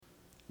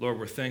Lord,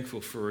 we're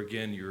thankful for,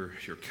 again, your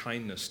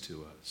kindness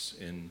to us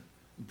in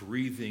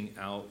breathing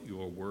out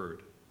your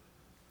word.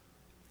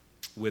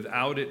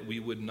 Without it, we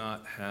would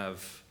not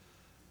have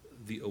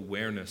the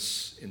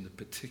awareness in the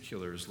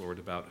particulars, Lord,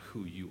 about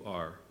who you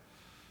are.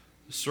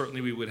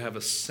 Certainly we would have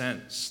a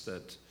sense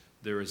that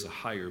there is a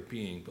higher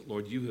being, but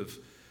Lord, you have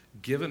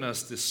given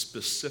us this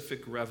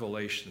specific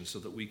revelation so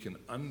that we can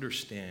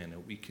understand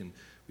and we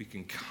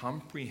can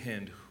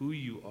comprehend who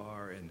you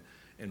are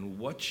and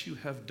what you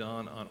have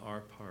done on our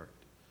part.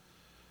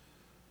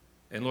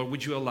 And Lord,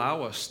 would you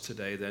allow us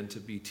today then to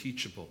be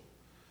teachable,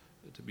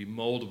 to be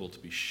moldable, to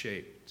be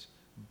shaped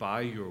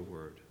by your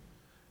word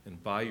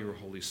and by your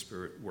Holy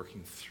Spirit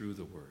working through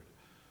the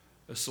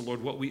word. So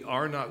Lord, what we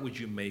are not, would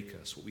you make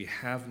us? What we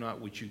have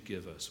not, would you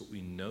give us? What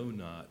we know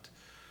not,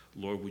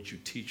 Lord, would you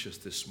teach us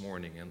this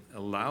morning? And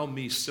allow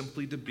me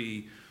simply to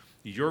be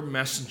your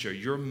messenger,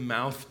 your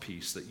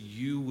mouthpiece, that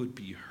you would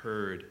be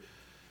heard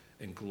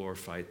and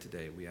glorified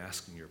today. We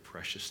ask in your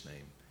precious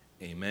name.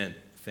 Amen.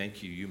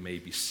 Thank you. You may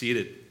be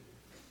seated.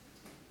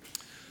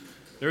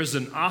 There is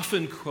an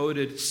often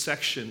quoted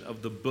section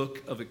of the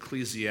book of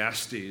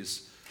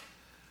Ecclesiastes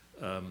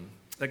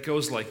that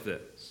goes like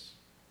this.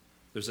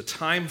 There's a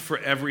time for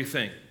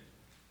everything,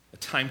 a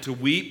time to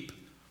weep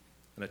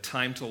and a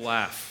time to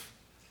laugh,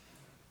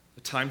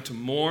 a time to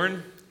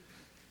mourn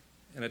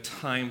and a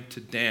time to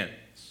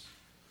dance.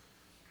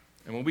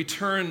 And when we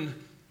turn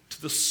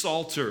to the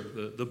Psalter,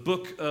 the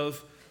book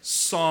of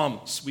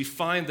Psalms, we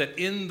find that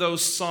in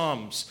those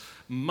Psalms,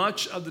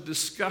 much of the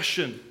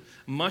discussion,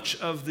 much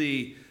of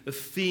the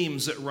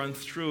themes that run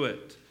through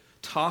it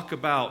talk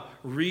about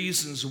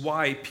reasons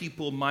why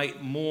people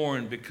might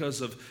mourn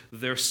because of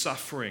their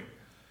suffering.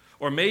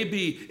 Or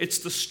maybe it's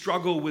the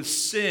struggle with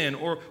sin,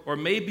 or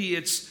maybe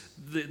it's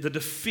the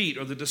defeat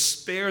or the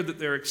despair that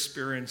they're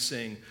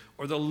experiencing,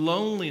 or the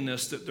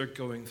loneliness that they're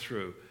going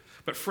through.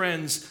 But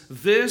friends,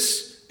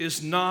 this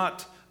is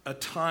not a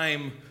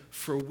time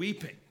for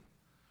weeping.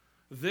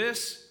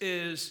 This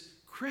is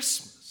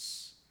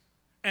Christmas.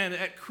 And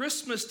at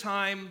Christmas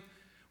time,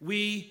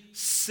 we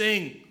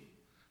sing,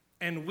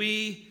 and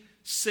we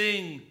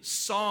sing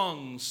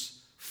songs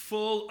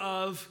full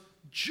of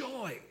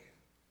joy.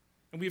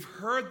 And we've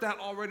heard that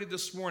already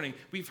this morning.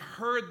 We've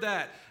heard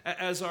that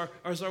as our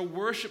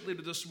worship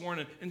leader this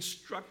morning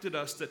instructed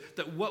us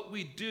that what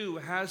we do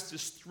has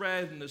this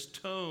thread and this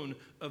tone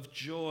of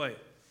joy.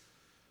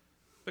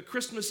 But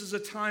Christmas is a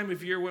time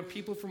of year when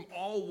people from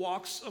all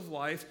walks of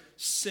life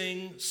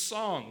sing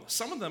songs.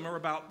 Some of them are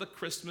about the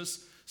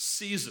Christmas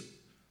season.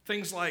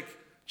 Things like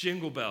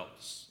Jingle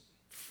Bells,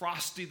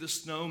 Frosty the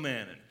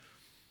Snowman, and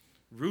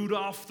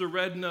Rudolph the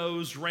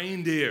Red-Nosed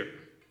Reindeer,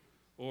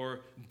 or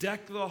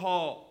Deck the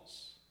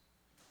Halls.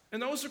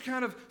 And those are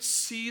kind of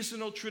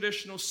seasonal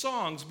traditional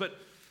songs, but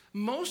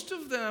most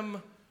of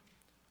them,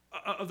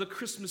 of the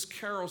Christmas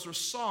carols or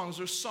songs,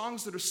 are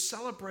songs that are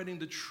celebrating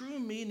the true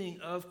meaning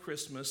of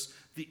Christmas,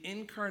 the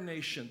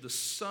incarnation, the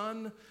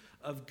Son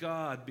of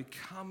God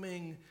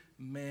becoming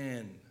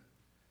man.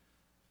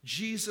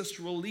 Jesus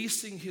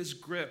releasing his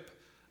grip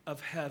of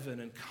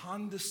heaven and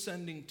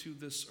condescending to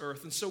this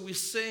earth. And so we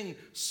sing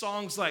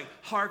songs like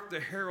Hark the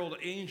Herald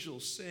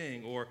Angels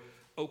Sing, or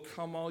O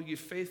Come All Ye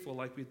Faithful,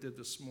 like we did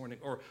this morning,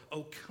 or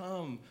O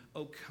Come,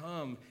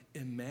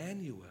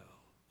 Emmanuel,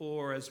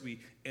 or as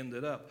we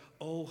ended up,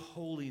 O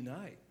Holy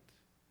Night.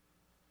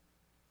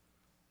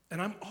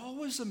 And I'm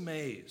always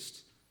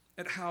amazed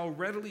at how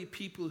readily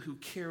people who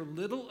care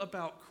little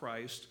about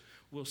Christ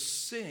will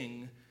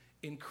sing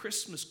in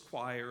Christmas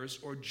choirs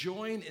or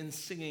join in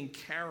singing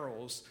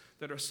carols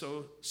that are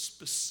so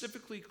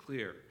specifically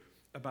clear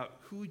about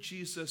who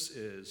Jesus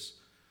is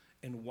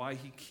and why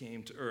he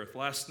came to earth.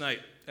 Last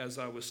night, as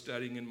I was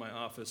studying in my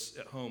office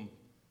at home,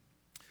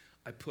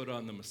 I put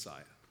on the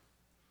Messiah.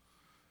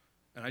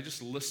 And I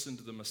just listened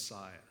to the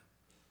Messiah.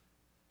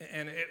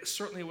 And it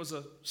certainly was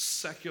a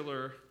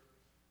secular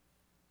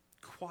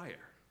choir.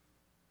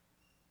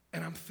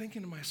 And I'm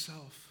thinking to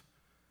myself,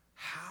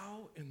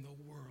 how in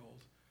the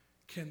world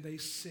can they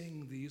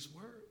sing these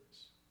words?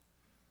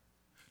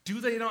 Do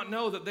they not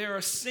know that they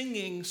are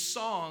singing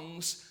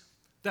songs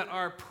that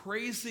are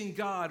praising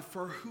God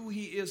for who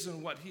he is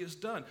and what he has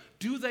done?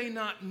 Do they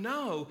not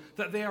know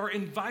that they are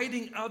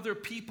inviting other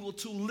people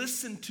to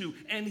listen to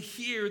and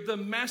hear the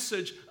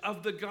message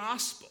of the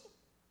gospel?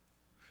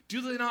 Do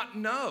they not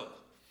know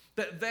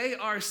that they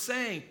are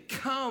saying,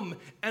 come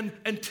and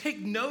take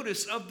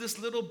notice of this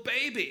little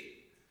baby?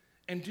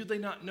 And do they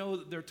not know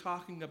that they're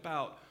talking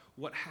about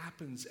what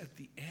happens at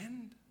the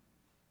end?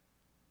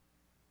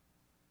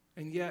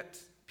 And yet,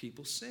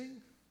 people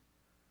sing.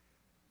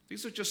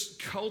 These are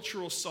just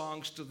cultural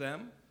songs to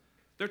them.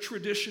 They're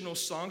traditional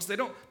songs. They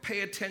don't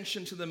pay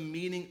attention to the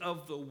meaning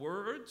of the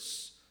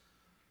words.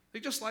 They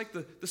just like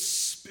the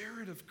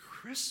spirit of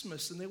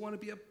Christmas, and they want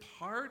to be a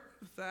part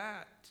of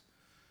that.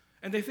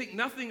 And they think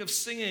nothing of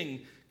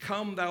singing,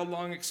 Come Thou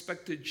Long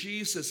Expected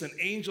Jesus, and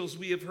Angels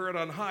We Have Heard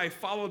on High,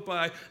 followed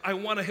by I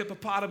Want a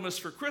Hippopotamus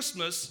for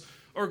Christmas,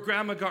 or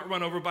Grandma Got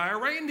Run Over by a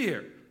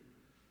Reindeer.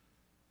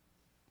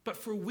 But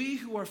for we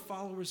who are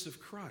followers of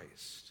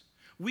Christ,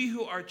 we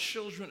who are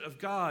children of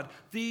God,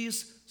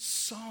 these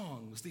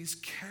songs, these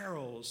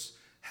carols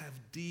have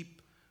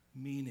deep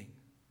meaning.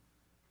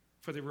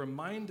 For they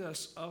remind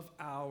us of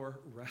our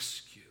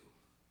rescue,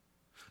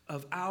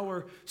 of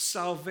our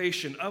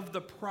salvation, of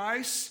the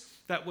price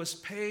that was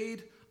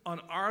paid on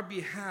our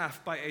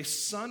behalf by a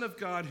Son of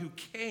God who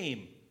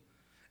came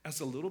as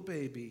a little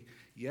baby,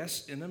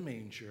 yes, in a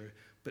manger,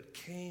 but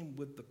came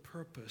with the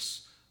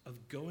purpose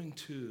of going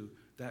to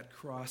that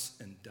cross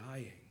and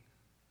dying.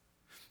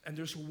 And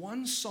there's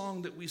one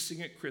song that we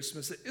sing at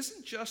Christmas that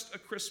isn't just a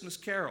Christmas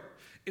carol.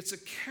 It's a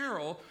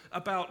carol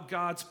about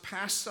God's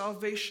past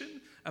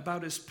salvation,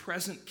 about his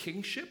present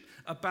kingship,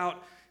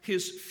 about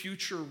his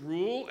future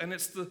rule, and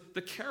it's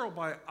the carol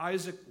by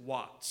Isaac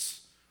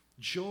Watts,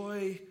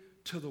 Joy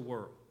to the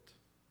World.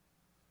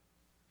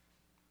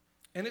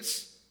 And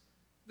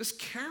this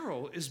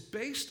carol is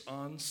based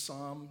on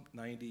Psalm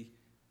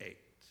 98.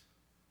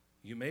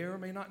 You may or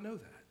may not know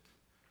that.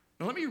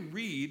 Now let me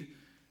read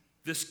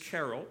this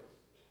carol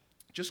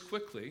just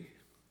quickly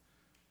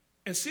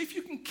and see if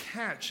you can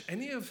catch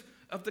any of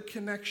the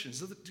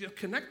connections,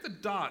 connect the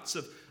dots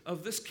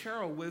of this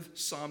carol with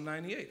Psalm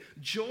 98.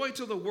 Joy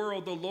to the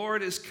world, the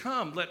Lord is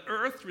come. Let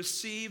earth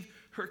receive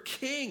her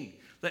King.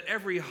 Let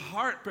every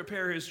heart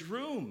prepare his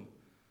room,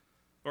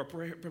 or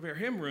prepare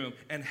him room,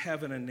 and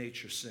heaven and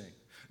nature sing.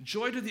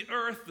 Joy to the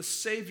earth, the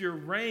Savior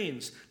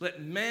reigns.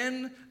 Let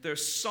men their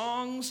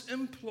songs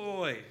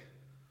employ,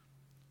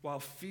 while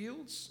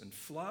fields and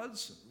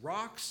floods, and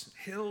rocks,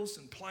 and hills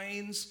and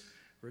plains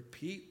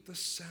repeat the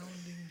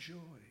sounding joy.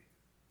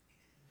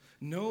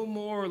 No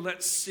more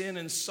let sin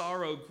and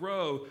sorrow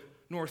grow,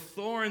 nor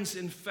thorns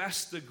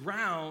infest the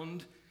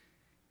ground.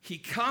 He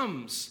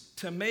comes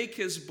to make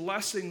his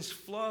blessings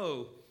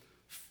flow,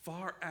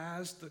 far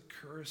as the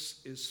curse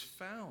is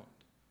found.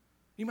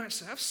 You might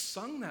say, I've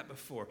sung that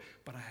before,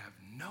 but I have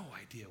no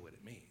idea what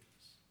it means.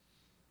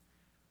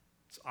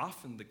 It's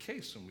often the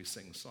case when we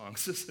sing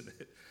songs, isn't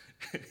it?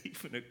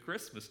 Even at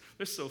Christmas,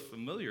 they're so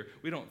familiar,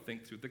 we don't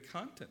think through the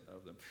content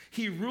of them.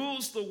 He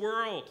rules the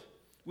world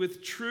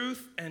with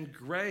truth and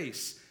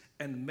grace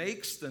and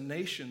makes the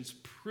nations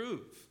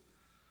prove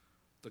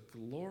the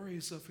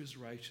glories of his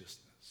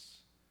righteousness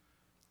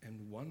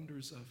and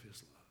wonders of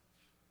his love.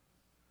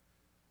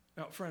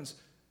 Now, friends,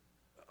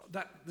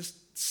 this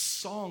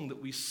song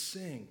that we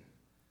sing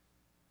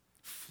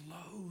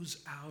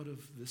flows out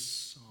of this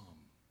psalm.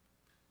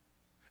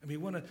 And we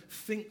want to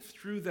think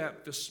through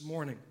that this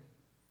morning.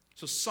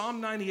 So Psalm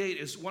 98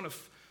 is one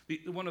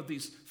of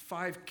these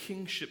 5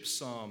 kingship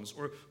psalms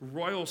or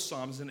royal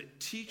psalms, and it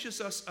teaches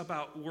us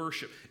about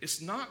worship.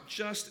 It's not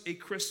just a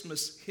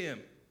Christmas hymn,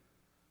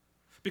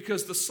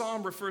 because the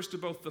psalm refers to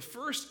both the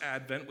first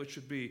Advent, which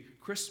would be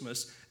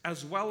Christmas,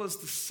 as well as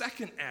the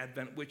second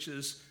Advent, which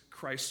is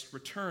Christ's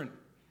return.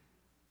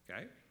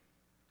 Okay?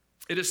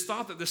 It is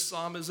thought that this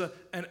psalm is an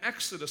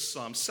Exodus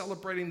psalm,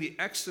 celebrating the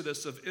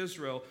exodus of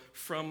Israel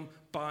from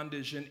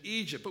bondage in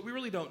Egypt. But we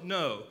really don't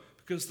know,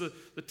 because the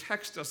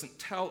text doesn't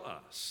tell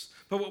us.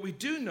 But what we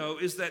do know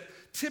is that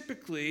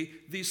typically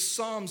these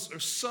psalms are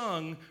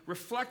sung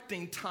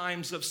reflecting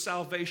times of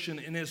salvation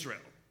in Israel.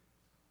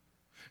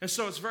 And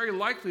so it's very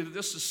likely that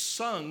this is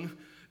sung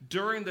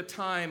during the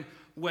time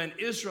when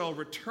Israel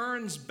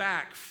returns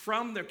back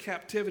from their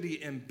captivity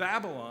in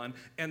Babylon,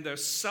 and they're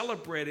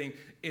celebrating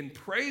in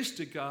praise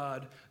to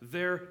God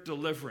their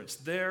deliverance,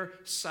 their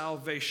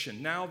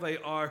salvation. Now they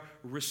are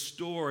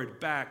restored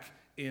back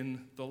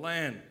in the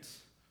land.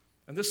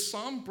 And this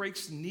psalm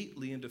breaks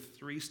neatly into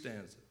 3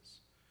 stanzas,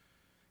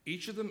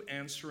 each of them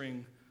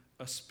answering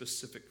a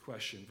specific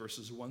question.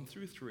 Verses 1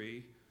 through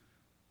 3,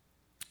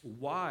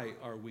 why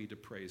are we to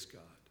praise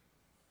God?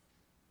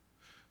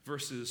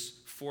 Verses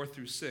 4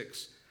 through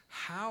 6,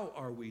 how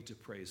are we to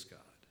praise God?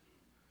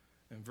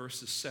 And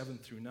verses 7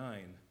 through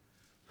 9,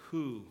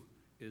 who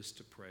is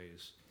to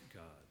praise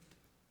God?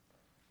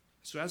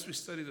 So as we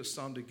study the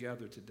psalm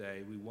together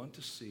today, we want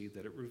to see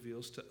that it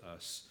reveals to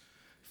us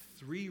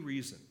 3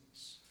 reasons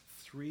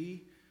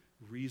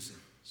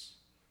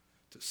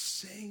to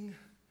sing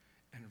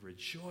and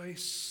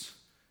rejoice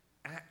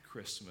at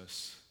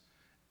Christmas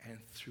and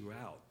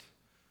throughout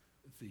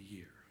the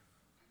year.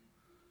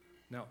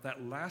 Now,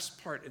 that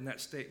last part in that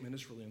statement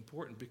is really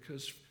important,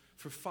 because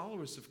for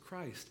followers of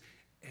Christ,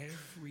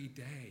 every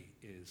day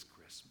is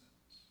Christmas.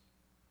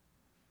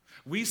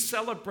 We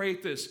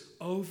celebrate this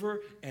over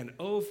and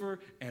over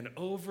and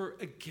over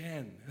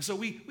again. And so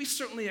we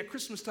certainly at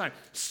Christmas time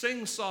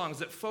sing songs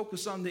that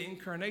focus on the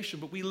incarnation,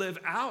 but we live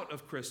out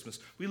of Christmas.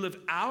 We live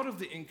out of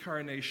the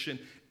incarnation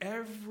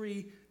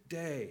every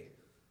day.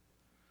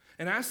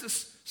 And as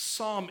this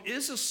psalm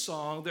is a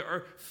song, there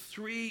are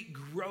 3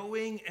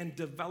 growing and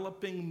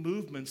developing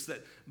movements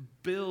that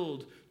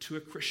build to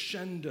a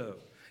crescendo.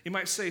 You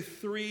might say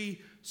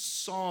 3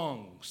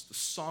 songs: the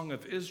song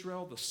of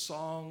Israel, the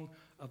song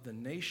of the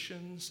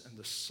nations, and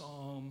the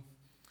psalm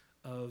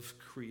of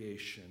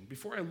creation.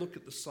 Before I look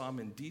at the psalm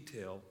in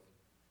detail,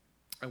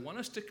 I want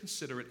us to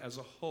consider it as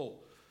a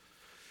whole.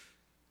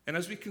 And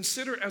as we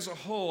consider as a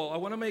whole, I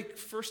want to make,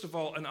 first of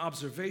all, an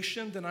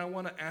observation, then I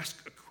want to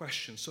ask a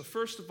question. So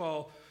first of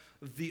all,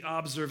 the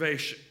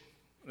observation.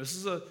 This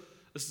is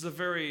a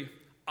very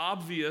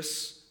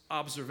obvious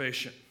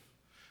observation.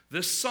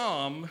 This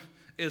psalm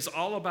is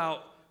all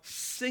about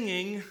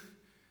singing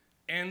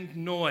and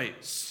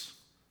noise.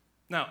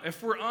 Now,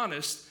 if we're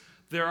honest,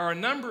 there are a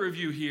number of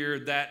you here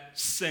that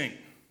sing.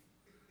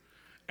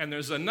 And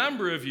there's a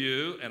number of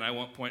you, and I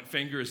won't point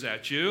fingers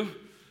at you,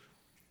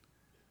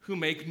 who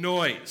make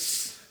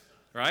noise,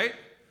 right?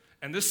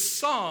 And this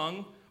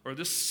song or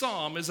this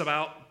psalm is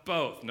about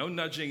both. No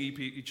nudging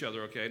each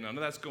other, okay? None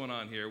of that's going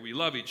on here. We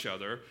love each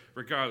other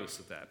regardless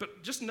of that.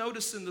 But just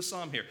notice in the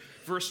psalm here,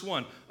 verse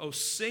 1, oh,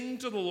 sing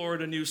to the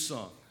Lord a new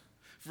song.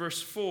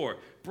 Verse 4,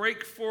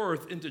 break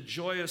forth into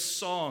joyous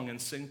song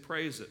and sing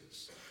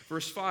praises.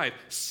 Verse 5,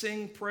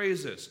 sing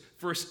praises.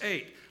 Verse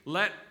 8,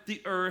 let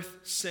the earth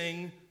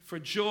sing for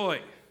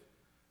joy.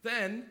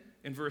 Then,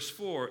 in verse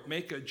 4,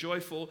 make a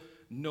joyful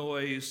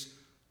noise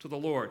to the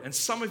Lord. And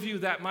some of you,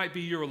 that might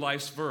be your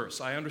life's verse.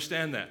 I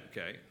understand that,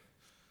 okay?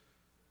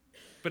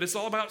 But it's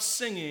all about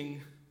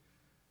singing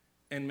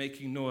and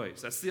making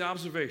noise. That's the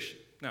observation.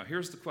 Now,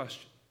 here's the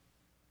question.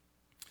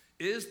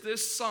 Is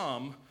this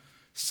psalm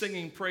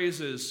singing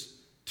praises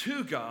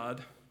to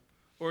God,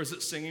 or is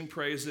it singing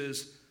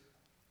praises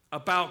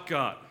about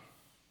God?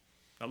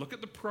 Now, look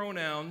at the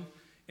pronoun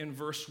in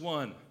verse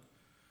 1.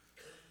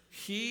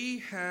 He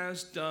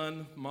has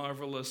done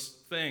marvelous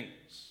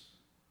things.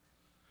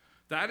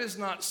 That is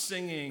not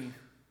singing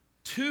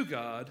to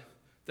God,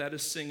 that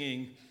is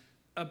singing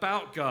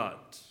about God.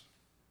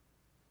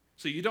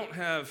 So you don't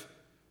have,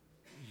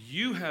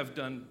 you have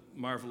done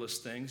marvelous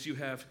things, you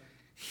have,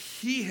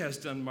 he has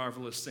done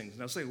marvelous things.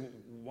 Now say,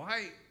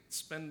 why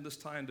spend this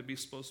time to be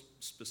so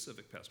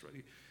specific, Pastor?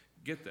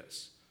 Get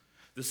this.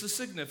 This is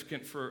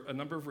significant for a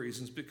number of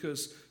reasons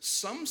because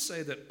some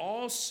say that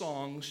all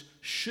songs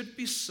should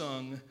be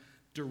sung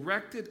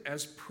directed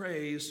as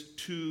praise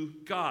to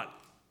God.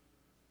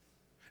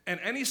 And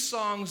any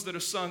songs that are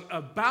sung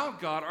about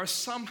God are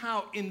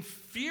somehow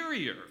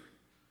inferior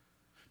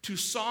to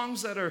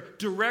songs that are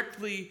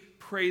directly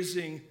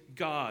praising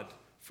God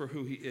for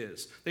who he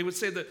is. They would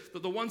say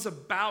that the ones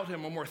about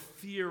him are more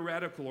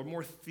theoretical or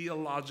more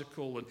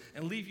theological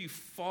and leave you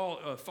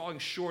falling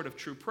short of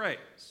true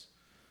praise.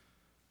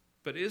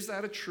 But is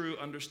that a true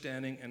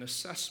understanding and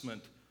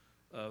assessment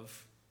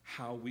of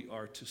how we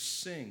are to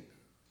sing?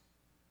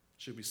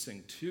 Should we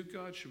sing to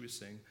God? Should we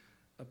sing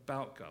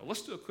about God?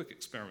 Let's do a quick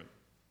experiment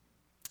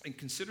and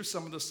consider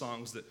some of the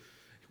songs that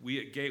we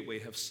at Gateway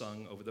have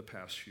sung over the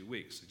past few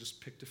weeks. I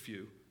just picked a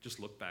few. Just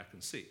look back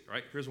and see. All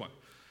right, here's one.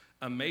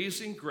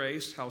 Amazing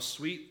grace, how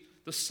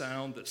sweet the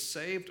sound that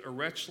saved a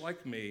wretch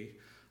like me.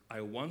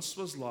 I once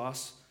was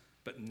lost,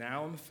 but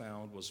now am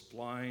found, was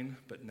blind,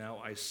 but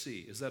now I see.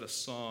 Is that a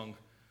song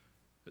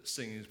that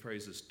sings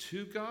praises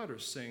to God or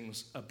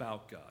sings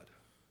about God?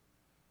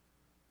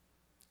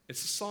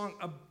 It's a song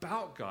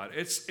about God.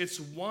 It's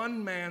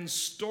one man's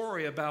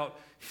story about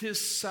his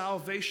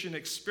salvation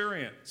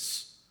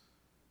experience.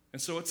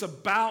 And so it's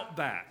about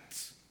that.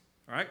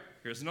 All right,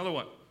 here's another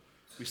one.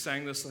 We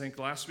sang this, I think,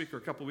 last week or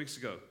a couple weeks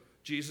ago.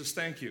 Jesus,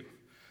 thank you.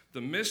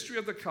 The mystery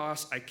of the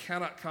cross I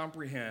cannot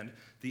comprehend.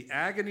 The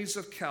agonies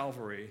of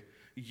Calvary.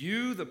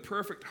 You, the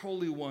perfect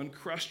Holy One,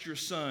 crushed your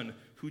Son,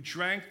 who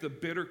drank the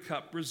bitter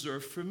cup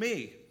reserved for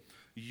me.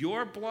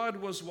 Your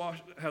blood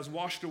has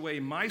washed away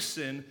my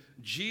sin.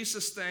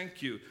 Jesus,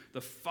 thank you. The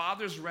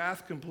Father's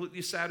wrath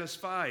completely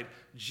satisfied.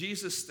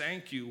 Jesus,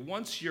 thank you.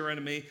 Once your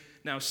enemy,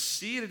 now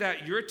seated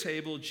at your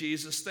table.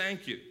 Jesus,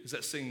 thank you. Is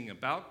that singing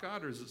about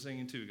God or is it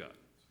singing to God?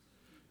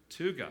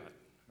 To God.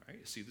 All right,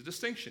 you see the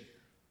distinction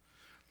here.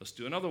 Let's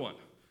do another one.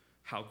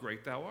 How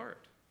great thou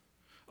art.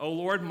 O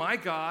Lord, my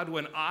God,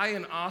 when I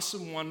in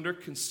awesome wonder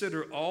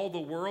consider all the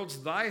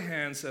worlds thy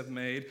hands have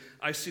made,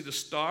 I see the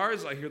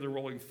stars, I hear the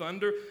rolling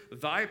thunder,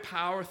 thy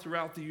power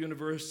throughout the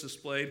universe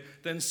displayed,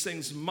 then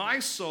sings my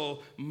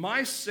soul,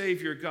 my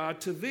Savior God,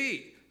 to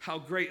thee. How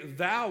great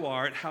thou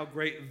art, how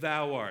great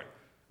thou art.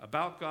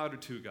 About God or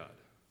to God?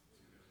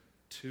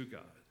 To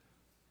God.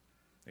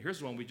 Now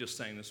here's one we just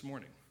sang this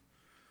morning.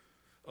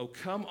 O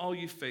come, all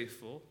ye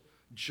faithful,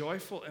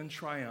 joyful and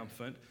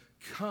triumphant,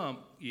 come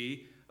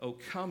ye, O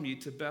come ye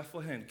to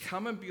Bethlehem.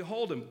 Come and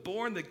behold him,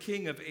 born the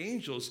King of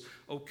angels.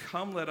 O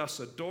come, let us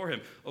adore him.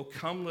 O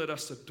come, let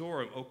us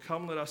adore him. O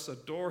come, let us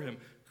adore him,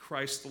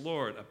 Christ the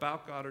Lord.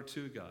 About God or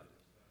to God?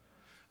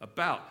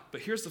 About.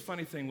 But here's the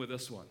funny thing with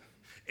this one.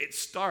 It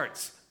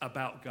starts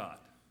about God.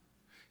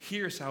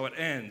 Here's how it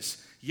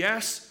ends.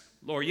 Yes,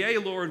 Lord, yea,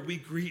 Lord, we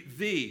greet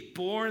thee,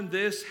 born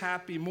this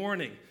happy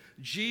morning.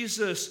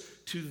 Jesus,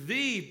 to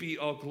thee be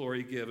all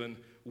glory given.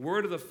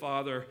 Word of the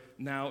Father,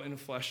 now in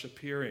flesh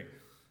appearing.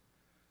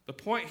 The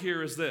point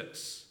here is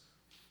this.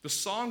 The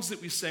songs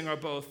that we sing are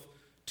both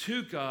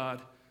to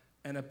God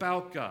and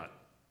about God.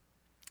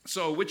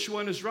 So which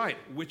one is right?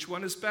 Which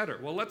one is better?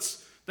 Well,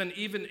 let's then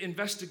even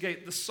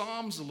investigate the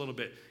Psalms a little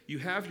bit. You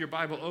have your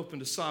Bible open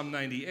to Psalm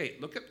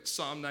 98. Look at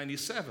Psalm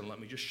 97. Let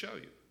me just show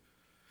you.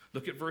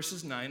 Look at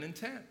verses 9 and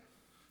 10.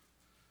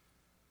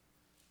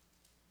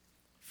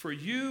 For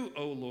you,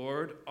 O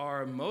Lord,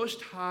 are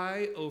most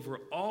high over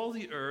all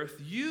the earth.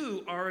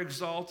 You are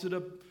exalted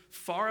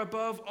far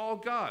above all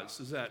gods.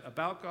 Is that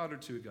about God or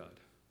to God?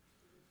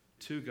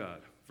 To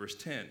God. Verse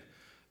 10.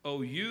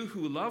 O you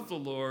who love the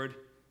Lord,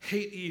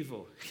 hate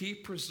evil. He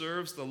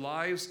preserves the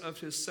lives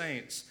of his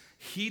saints.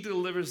 He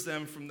delivers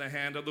them from the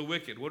hand of the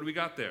wicked. What do we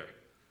got there?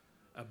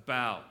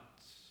 About.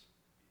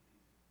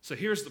 So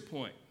here's the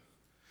point.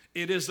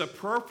 It is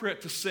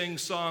appropriate to sing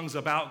songs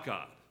about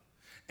God,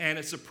 and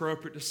it's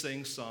appropriate to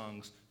sing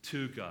songs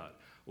to God.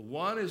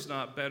 One is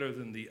not better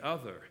than the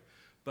other,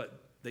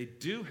 but they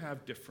do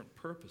have different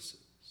purposes.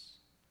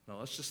 Now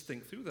let's just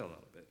think through that a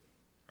little bit,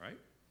 all right?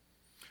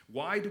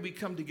 Why do we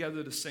come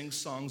together to sing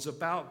songs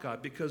about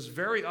God? Because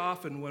very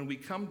often when we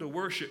come to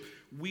worship,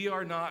 we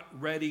are not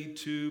ready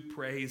to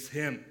praise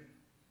him.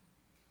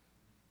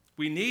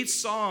 We need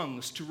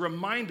songs to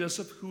remind us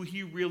of who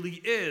he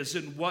really is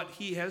and what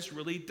he has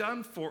really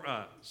done for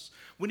us.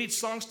 We need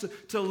songs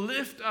to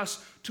lift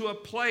us to a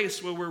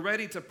place where we're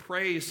ready to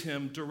praise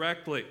him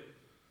directly.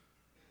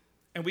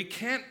 And we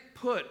can't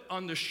put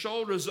on the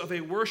shoulders of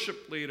a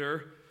worship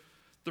leader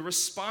the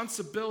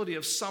responsibility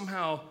of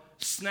somehow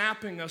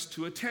snapping us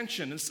to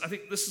attention. And I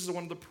think this is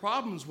one of the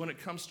problems when it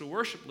comes to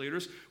worship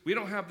leaders. We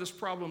don't have this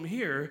problem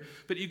here,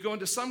 but you go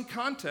into some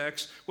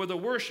context where the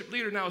worship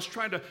leader now is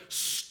trying to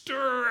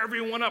stir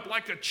everyone up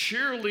like a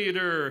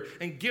cheerleader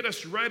and get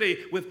us ready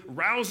with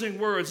rousing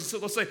words. And so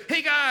they'll say,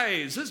 hey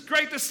guys, it's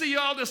great to see you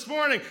all this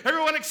morning.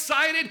 Everyone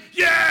excited?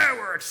 Yeah,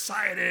 we're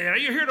excited. Are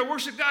you here to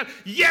worship God?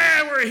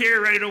 Yeah, we're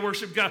here ready to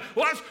worship God.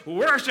 Well, let's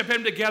worship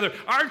him together.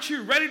 Aren't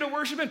you ready to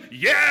worship him?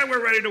 Yeah,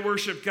 we're ready to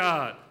worship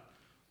God.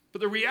 But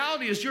the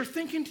reality is you're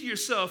thinking to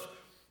yourself,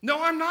 no,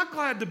 I'm not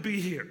glad to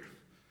be here.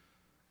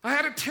 I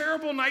had a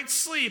terrible night's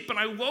sleep, and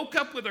I woke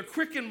up with a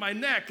crick in my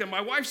neck, and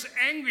my wife's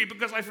angry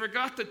because I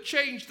forgot to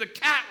change the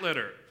cat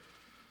litter.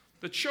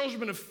 The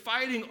children have been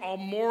fighting all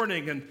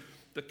morning, and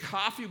the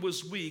coffee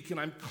was weak, and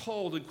I'm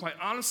cold, and quite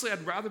honestly,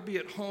 I'd rather be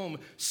at home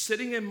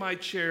sitting in my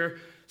chair,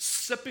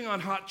 sipping on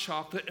hot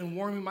chocolate and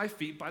warming my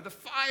feet by the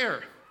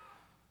fire.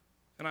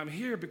 And I'm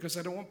here because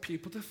I don't want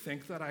people to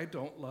think that I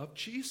don't love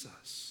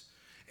Jesus.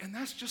 And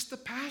that's just the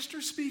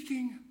pastor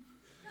speaking.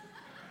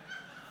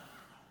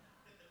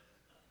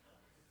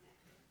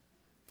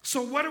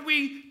 So what are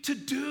we to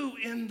do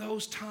in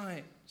those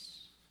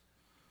times?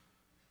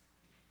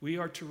 We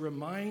are to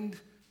remind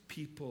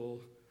people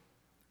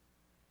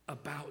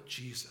about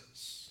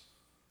Jesus.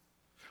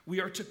 We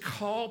are to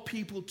call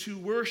people to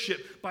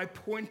worship by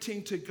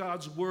pointing to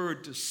God's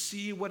word to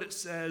see what it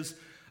says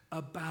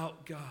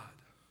about God.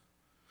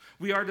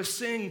 We are to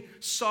sing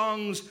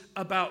songs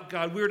about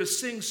God. We are to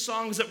sing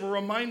songs that will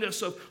remind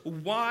us of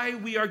why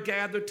we are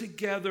gathered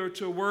together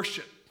to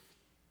worship.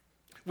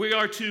 We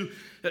are to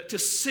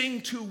sing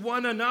to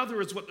one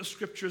another, is what the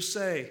scriptures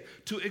say,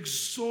 to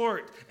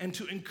exhort and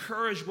to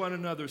encourage one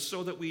another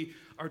so that we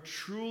are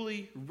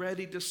truly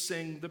ready to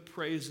sing the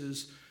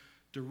praises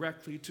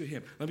directly to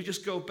him. Let me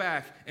just go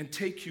back and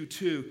take you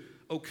to,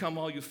 "O Come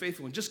All You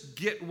Faithful," and just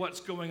get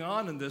what's going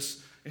on in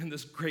this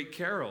great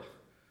carol.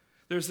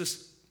 There's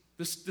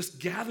this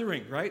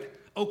gathering, right?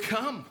 Oh,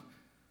 come,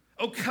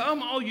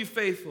 all you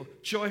faithful,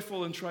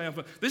 joyful and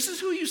triumphant. This is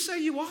who you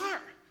say you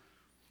are.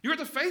 You're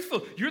the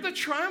faithful. You're the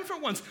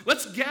triumphant ones.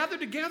 Let's gather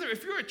together.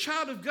 If you're a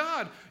child of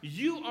God,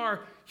 you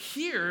are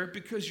here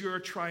because you're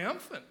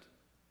triumphant,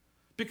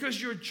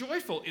 because you're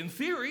joyful in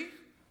theory,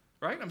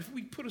 right? I mean, if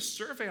we put a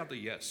survey out there,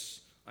 yes,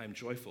 I'm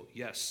joyful.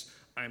 Yes,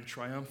 I'm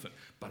triumphant,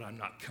 but I'm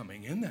not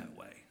coming in that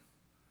way.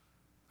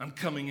 I'm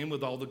coming in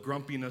with all the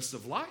grumpiness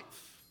of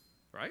life,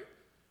 right?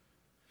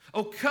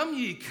 Oh, come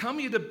ye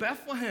to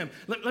Bethlehem.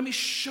 Let me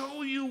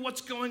show you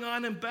what's going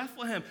on in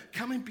Bethlehem.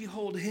 Come and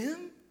behold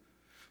him,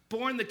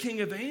 born the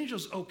King of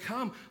angels. Oh,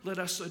 come, let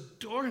us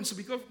adore him. So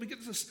we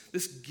get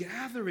this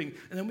gathering,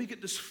 and then we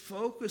get this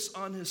focus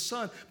on his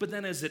son. But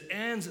then as it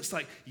ends, it's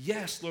like,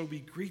 yes, Lord,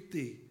 we greet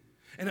thee.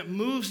 And it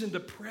moves into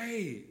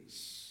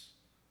praise.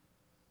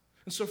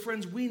 And so,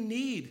 friends, we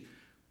need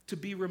to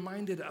be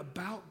reminded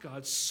about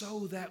God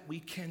so that we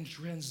can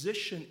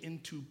transition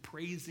into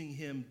praising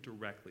him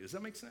directly. Does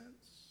that make sense?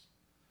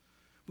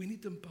 We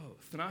need them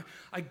both. And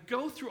I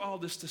go through all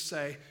this to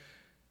say,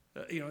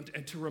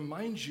 and to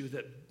remind you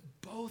that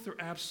both are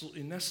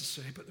absolutely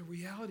necessary. But the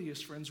reality is,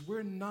 friends,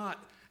 we're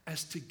not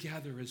as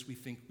together as we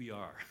think we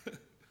are.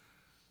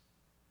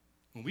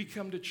 When we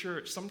come to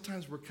church,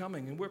 sometimes we're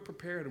coming and we're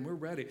prepared and we're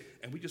ready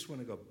and we just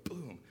want to go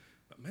boom.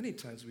 But many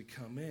times we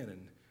come in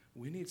and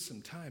we need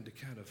some time to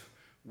kind of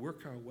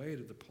work our way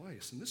to the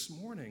place. And this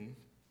morning,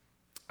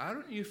 I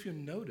don't know if you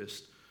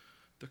noticed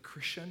the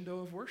crescendo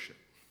of worship.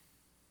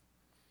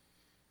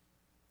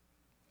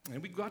 And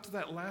we got to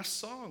that last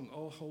song,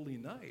 "Oh Holy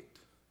Night."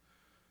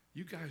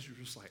 You guys were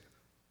just like,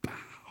 bow.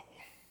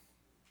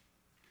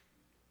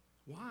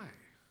 Why?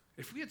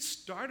 If we had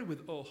started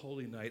with "Oh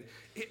Holy Night,"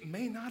 it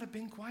may not have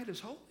been quite as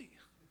holy.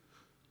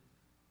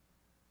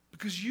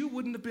 Because you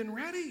wouldn't have been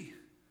ready.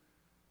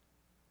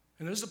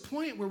 And there's a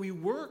point where we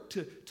work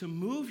to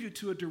move you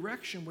to a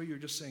direction where you're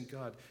just saying,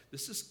 God,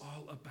 this is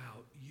all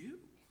about you.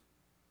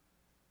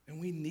 And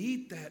we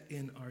need that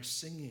in our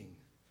singing.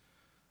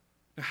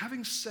 Now,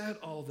 having said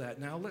all that,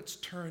 now let's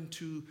turn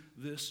to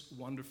this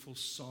wonderful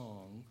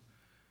song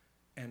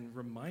and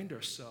remind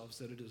ourselves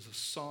that it is a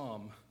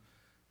psalm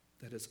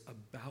that is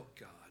about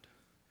God,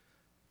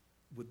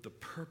 with the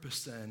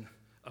purpose then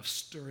of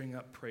stirring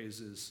up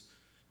praises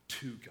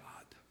to God.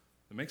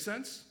 That makes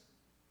sense?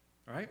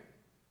 All right?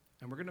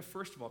 And we're going to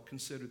first of all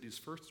consider these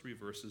first three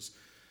verses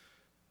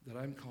that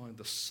I'm calling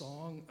the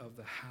Song of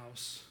the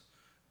House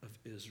of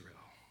Israel.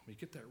 We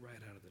get that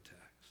right out of the text.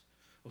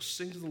 Oh,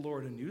 sing to the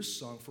Lord a new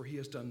song, for he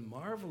has done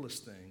marvelous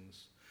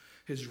things.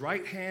 His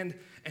right hand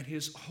and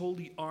his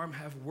holy arm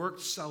have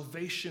worked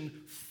salvation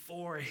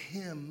for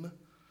him.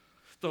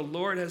 The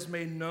Lord has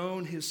made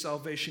known his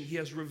salvation. He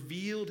has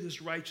revealed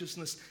his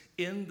righteousness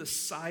in the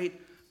sight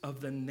of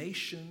the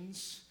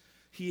nations.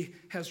 He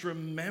has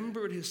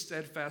remembered his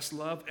steadfast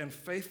love and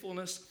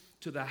faithfulness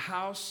to the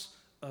house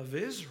of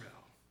Israel.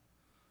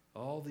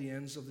 All the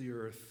ends of the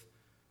earth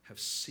have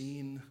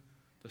seen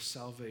the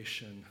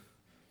salvation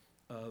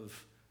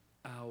of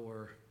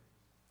our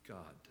God.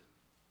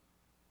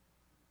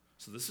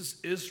 So this is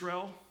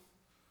Israel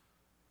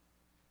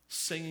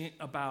singing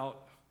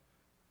about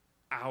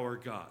our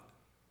God,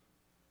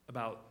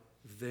 about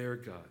their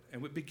God.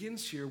 And it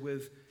begins here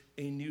with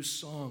a new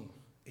song,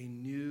 a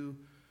new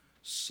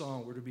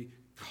song. We're to be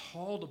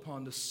called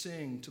upon to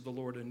sing to the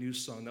Lord a new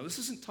song. Now, this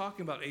isn't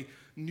talking about a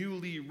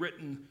newly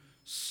written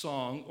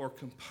song or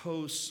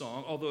composed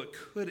song, although it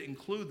could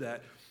include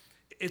that.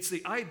 It's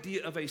the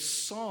idea of a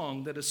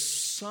song that is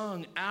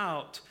sung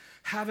out,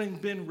 having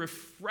been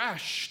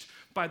refreshed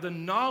by the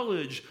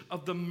knowledge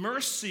of the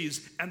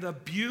mercies and the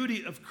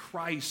beauty of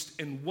Christ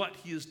and what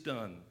he has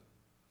done.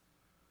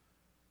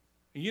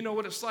 And you know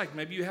what it's like.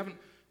 Maybe you haven't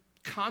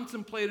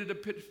contemplated a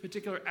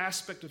particular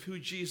aspect of who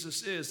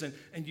Jesus is, and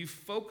you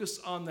focus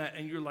on that,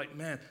 and you're like,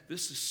 man,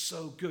 this is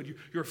so good.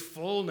 You're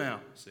full now,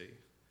 see?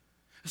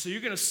 So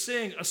you're going to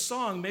sing a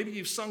song maybe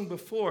you've sung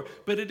before,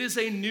 but it is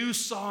a new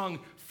song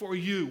for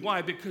you.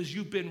 Why? Because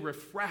you've been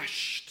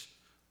refreshed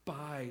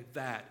by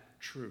that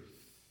truth.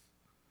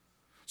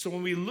 So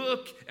when we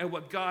look at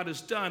what God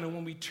has done, and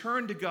when we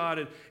turn to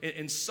God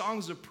in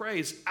songs of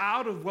praise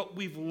out of what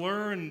we've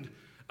learned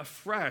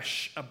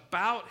afresh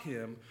about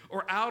him,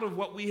 or out of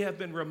what we have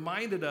been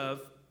reminded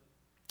of,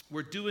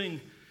 we're doing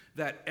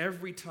that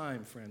every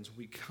time, friends,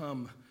 we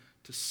come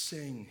to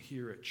sing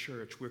here at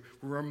church. We're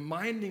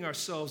reminding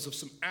ourselves of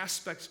some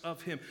aspects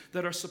of him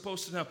that are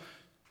supposed to now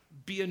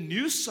be a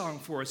new song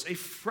for us, a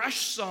fresh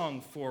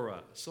song for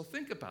us. So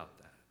think about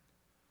that.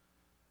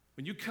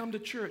 When you come to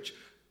church,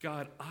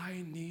 God,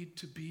 I need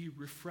to be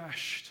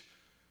refreshed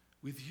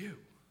with you.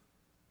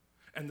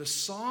 And the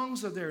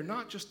songs are there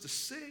not just to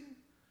sing.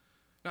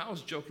 Now, I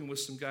was joking with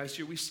some guys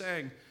here. We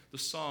sang the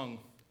song,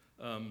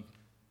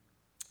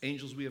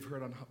 Angels We Have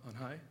Heard on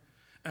High.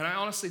 And I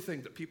honestly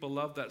think that people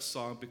love that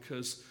song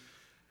because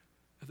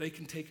they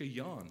can take a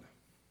yawn.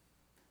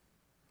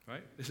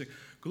 Right? They sing,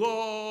 Gloria.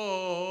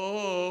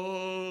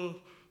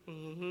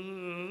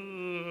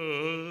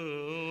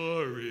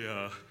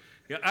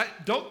 Yeah,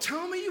 don't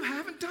tell me you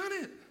haven't done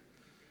it.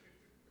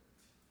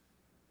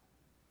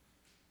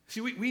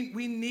 See,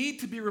 we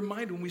need to be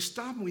reminded when we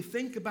stop and we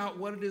think about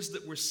what it is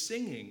that we're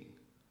singing,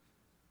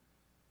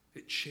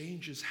 it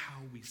changes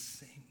how we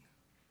sing.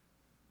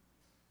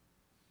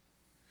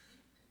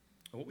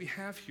 And what we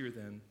have here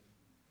then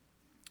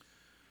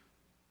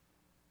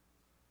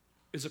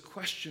is a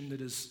question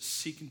that is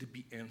seeking to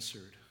be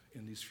answered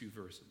in these few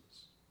verses.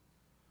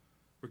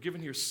 We're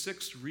given here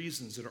 6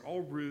 reasons that are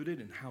all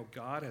rooted in how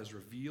God has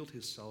revealed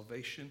his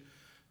salvation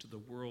to the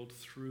world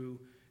through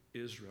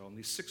Israel. And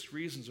these 6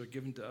 reasons are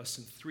given to us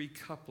in 3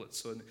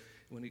 couplets. So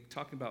when you're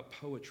talking about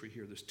poetry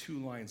here, there's 2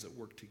 lines that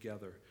work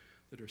together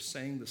that are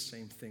saying the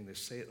same thing. They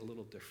say it a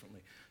little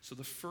differently. So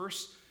the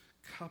first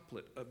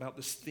couplet about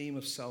this theme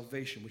of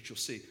salvation, which you'll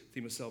see,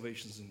 theme of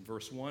salvation is in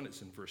verse 1,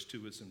 it's in verse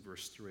 2, it's in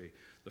verse 3.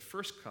 The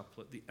first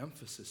couplet, the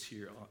emphasis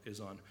here is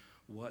on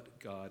what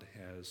God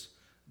has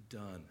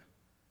done.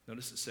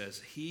 Notice it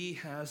says, he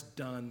has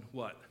done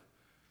what?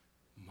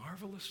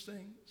 Marvelous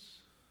things.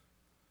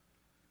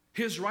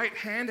 His right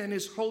hand and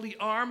his holy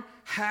arm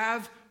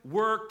have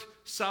worked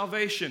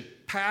salvation.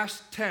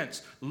 Past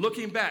tense.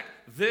 Looking back,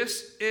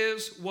 this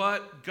is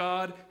what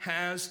God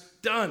has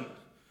done.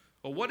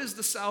 Well, what is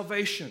the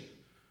salvation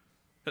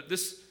that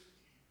this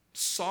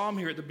psalm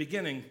here at the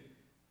beginning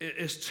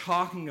is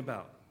talking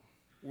about?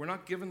 We're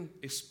not given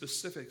a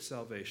specific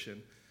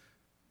salvation,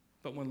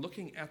 but when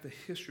looking at the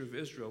history of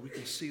Israel, we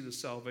can see the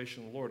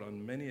salvation of the Lord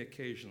on many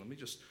occasions. Let me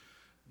just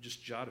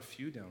jot a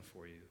few down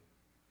for you.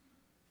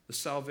 The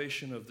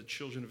salvation of the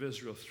children of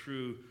Israel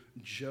through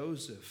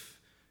Joseph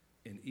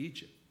in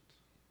Egypt,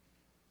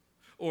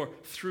 or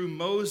through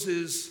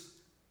Moses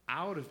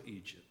out of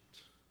Egypt,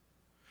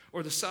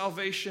 or the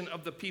salvation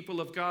of the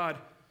people of God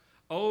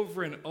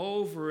over and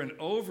over and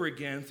over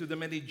again through the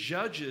many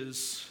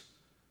judges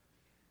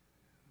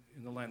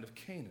in the land of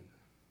Canaan.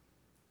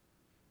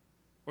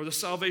 Or the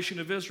salvation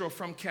of Israel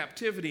from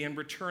captivity and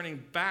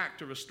returning back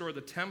to restore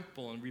the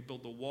temple and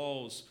rebuild the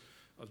walls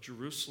of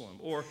Jerusalem.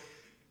 Or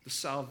the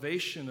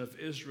salvation of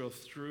Israel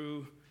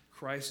through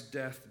Christ's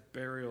death,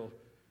 burial,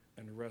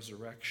 and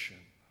resurrection.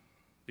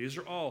 These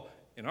are all,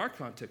 in our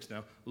context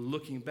now,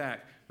 looking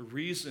back,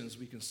 reasons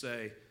we can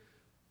say,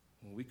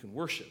 well, we can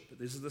worship. But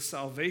these are the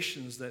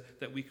salvations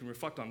that we can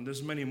reflect on.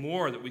 There's many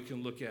more that we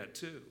can look at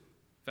too.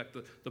 In fact,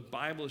 the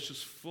Bible is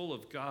just full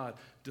of God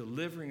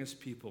delivering his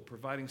people,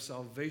 providing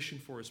salvation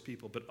for his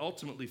people, but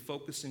ultimately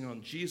focusing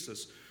on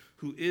Jesus,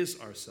 who is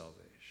our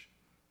salvation.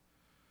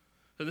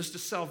 And this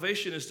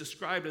salvation is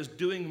described as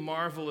doing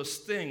marvelous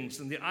things.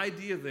 And the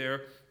idea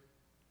there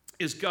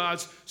is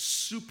God's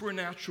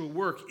supernatural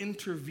work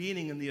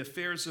intervening in the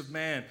affairs of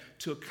man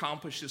to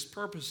accomplish his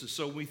purposes.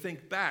 So when we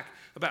think back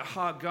about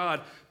how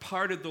God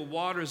parted the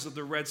waters of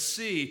the Red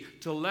Sea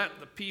to let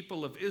the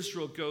people of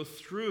Israel go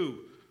through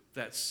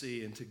that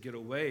sea and to get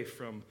away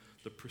from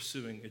the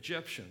pursuing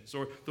Egyptians,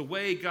 or the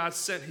way God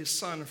sent his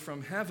Son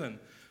from heaven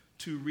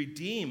to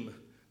redeem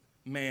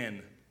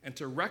man and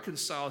to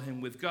reconcile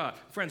him with God.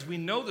 Friends, we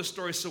know the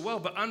story so well,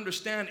 but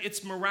understand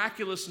its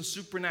miraculous and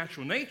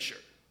supernatural nature.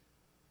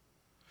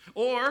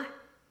 Or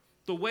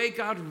the way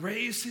God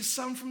raised his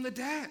Son from the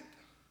dead.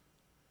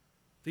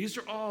 These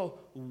are all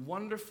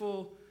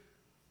wonderful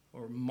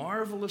or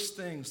marvelous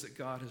things that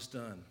God has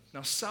done.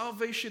 Now,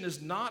 salvation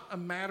is not a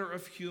matter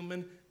of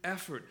human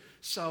effort.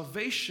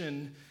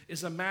 Salvation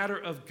is a matter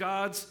of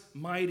God's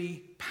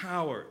mighty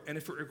power. And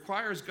if it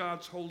requires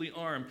God's holy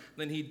arm,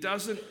 then he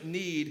doesn't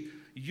need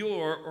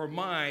your or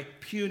my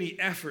puny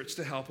efforts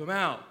to help him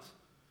out.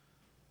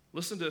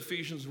 Listen to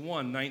Ephesians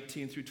 1,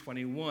 19 through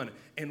 21.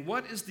 And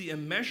what is the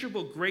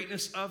immeasurable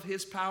greatness of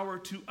his power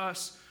to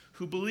us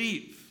who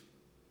believe?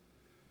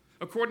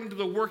 According to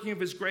the working of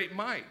his great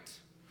might,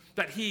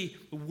 that he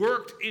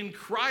worked in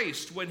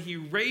Christ when he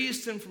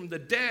raised him from the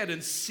dead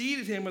and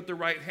seated him at the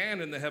right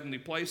hand in the heavenly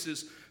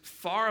places,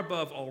 far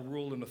above all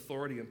rule and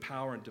authority and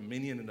power and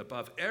dominion, and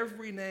above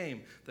every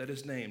name that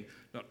is named,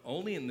 not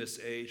only in this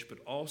age, but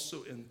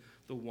also in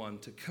the one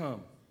to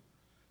come.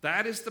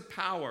 That is the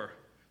power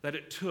that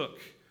it took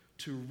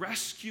to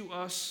rescue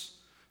us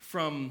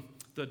from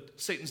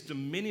Satan's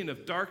dominion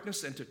of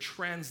darkness and to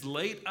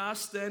translate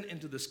us then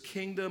into this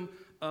kingdom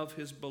of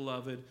his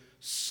beloved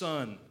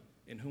Son,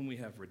 in whom we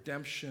have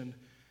redemption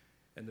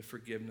and the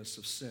forgiveness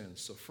of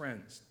sins. So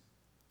friends,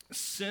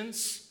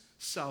 since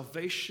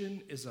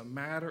salvation is a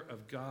matter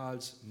of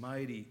God's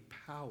mighty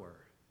power,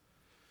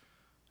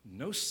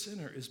 no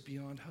sinner is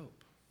beyond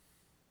hope.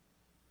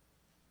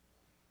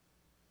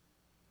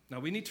 Now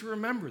we need to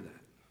remember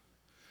that,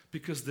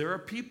 because there are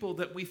people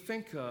that we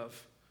think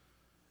of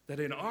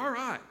that in our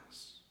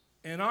eyes,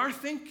 in our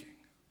thinking,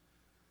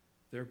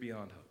 they're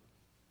beyond hope.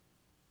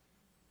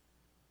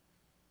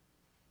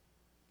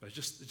 I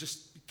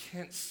just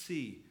can't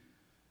see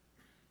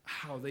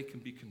how they can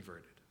be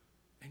converted.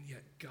 And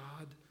yet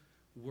God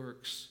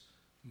works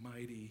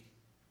mighty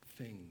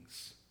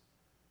things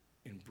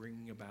in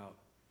bringing about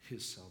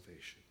his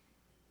salvation.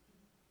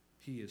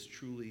 He is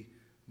truly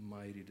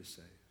mighty to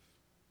save.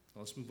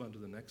 Now let's move on to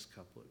the next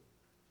couplet.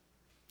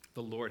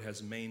 The Lord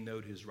has made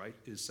known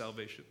his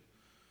salvation.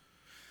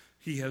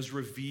 He has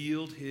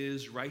revealed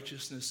his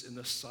righteousness in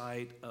the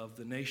sight of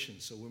the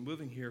nations. So we're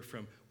moving here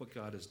from what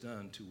God has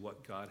done to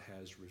what God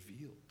has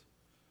revealed.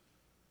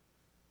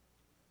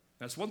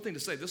 Now, it's one thing to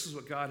say this is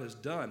what God has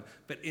done,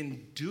 but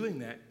in doing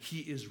that, he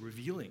is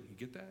revealing. You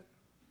get that?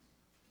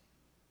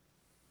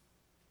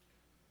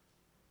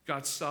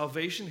 God's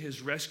salvation,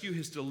 his rescue,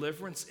 his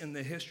deliverance in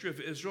the history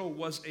of Israel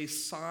was a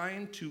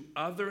sign to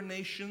other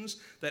nations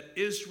that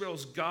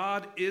Israel's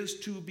God is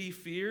to be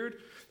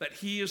feared, that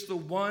he is the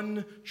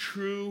one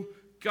true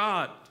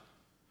God.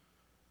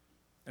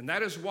 And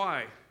that is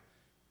why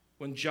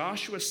when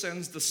Joshua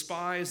sends the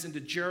spies into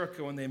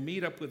Jericho and they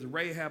meet up with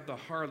Rahab the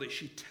harlot,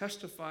 she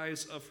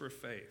testifies of her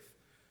faith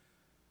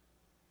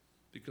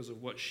because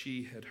of what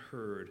she had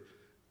heard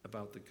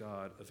about the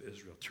God of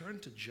Israel. Turn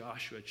to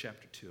Joshua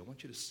chapter 2. I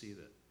want you to see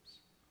this.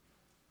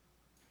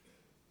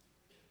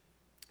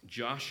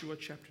 Joshua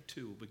chapter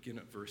 2, we'll begin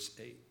at verse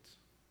 8.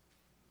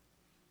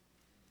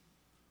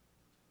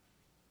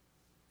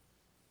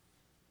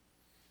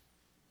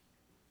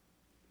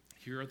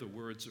 Here are the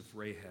words of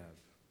Rahab.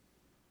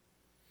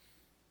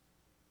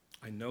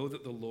 I know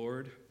that the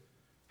Lord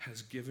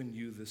has given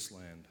you this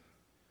land,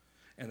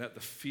 and that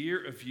the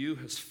fear of you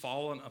has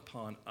fallen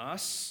upon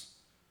us,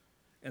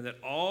 and that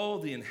all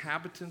the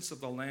inhabitants of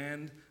the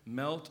land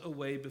melt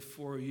away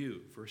before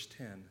you. Verse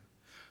 10.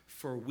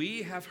 For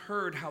we have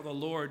heard how the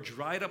Lord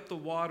dried up the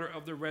water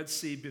of the Red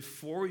Sea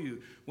before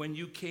you when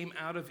you came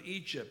out of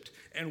Egypt,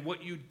 and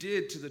what you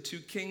did to the two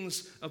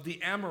kings of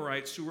the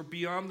Amorites who were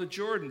beyond the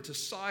Jordan, to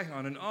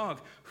Sihon and Og,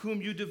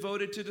 whom you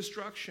devoted to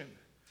destruction.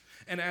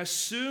 And as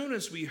soon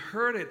as we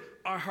heard it,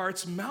 our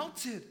hearts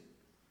melted.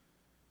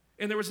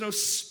 And there was no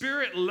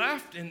spirit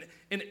left in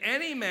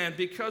any man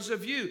because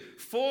of you.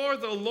 For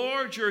the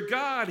Lord your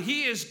God,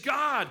 he is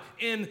God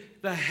in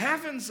the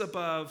heavens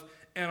above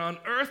and on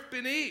earth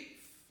beneath.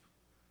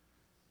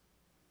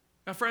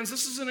 Now, friends,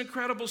 this is an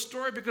incredible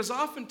story because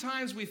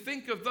oftentimes we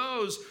think of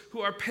those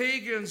who are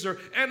pagans or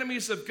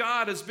enemies of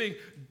God as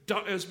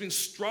being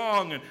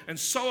strong and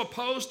so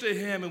opposed to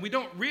him, and we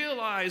don't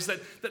realize that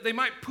they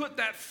might put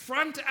that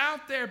front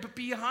out there, but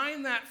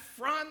behind that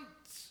front,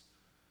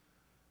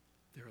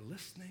 they're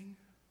listening.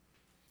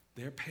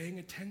 They're paying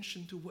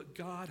attention to what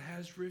God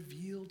has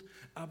revealed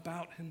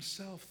about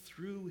himself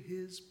through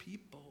his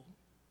people.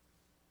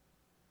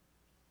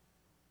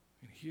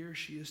 And here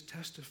she is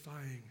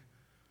testifying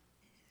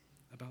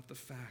about the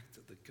fact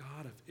that the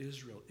God of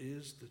Israel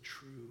is the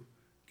true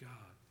God.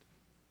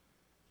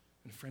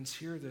 And friends,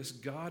 hear this.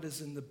 God is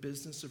in the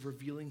business of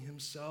revealing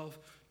himself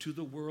to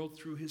the world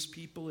through his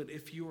people. And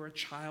if you are a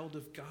child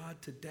of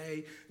God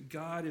today,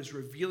 God is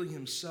revealing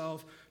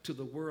himself to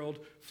the world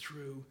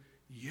through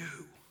you.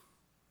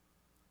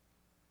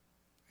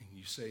 And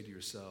you say to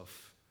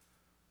yourself,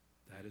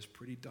 that is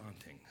pretty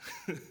daunting.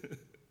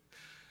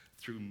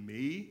 Through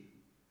me?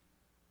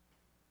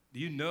 Do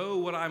you know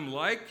what I'm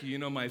like? Do you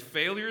know my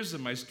failures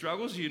and my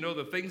struggles? Do you know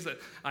the things that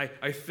I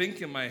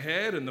think in my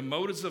head and the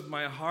motives of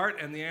my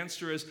heart? And the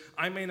answer is,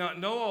 I may not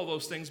know all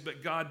those things,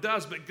 but God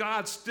does. But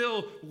God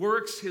still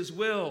works his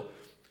will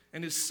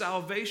and his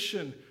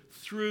salvation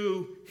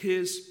through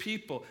his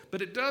people.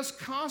 But it does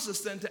cause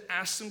us then to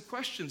ask some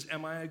questions.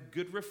 Am I a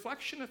good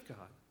reflection of God?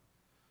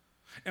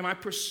 Am I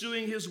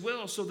pursuing his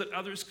will so that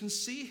others can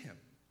see him?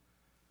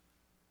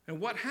 And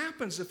what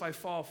happens if I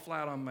fall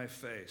flat on my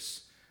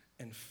face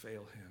and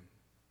fail him?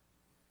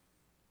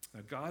 Now,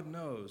 God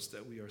knows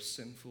that we are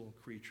sinful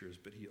creatures,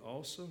 but he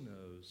also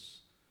knows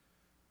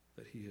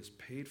that he has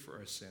paid for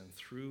our sin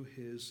through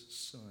his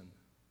Son.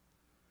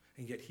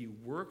 And yet he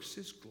works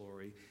his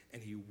glory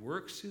and he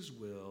works his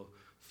will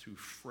through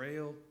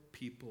frail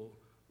people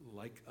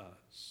like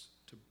us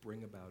to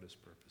bring about his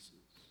purposes.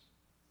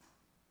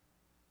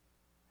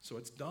 So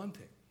it's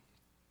daunting,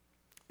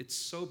 it's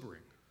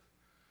sobering,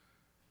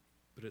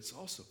 but it's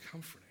also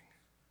comforting.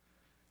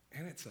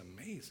 And it's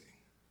amazing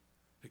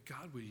that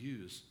God would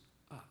use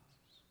us.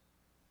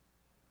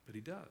 But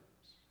he does.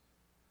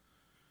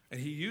 And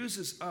he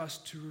uses us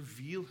to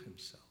reveal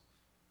himself.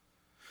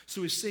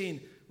 So we've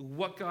seen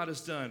what God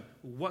has done,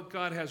 what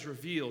God has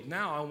revealed.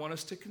 Now I want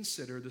us to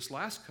consider this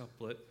last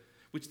couplet,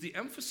 which the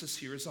emphasis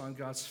here is on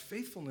God's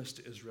faithfulness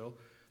to Israel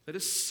that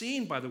is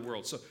seen by the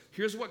world. So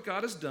here's what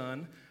God has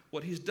done.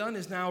 What he's done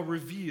is now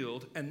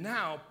revealed, and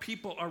now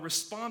people are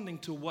responding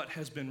to what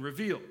has been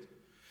revealed.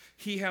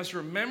 He has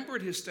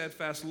remembered his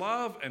steadfast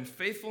love and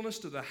faithfulness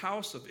to the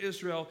house of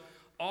Israel.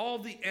 All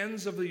the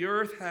ends of the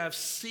earth have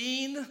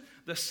seen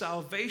the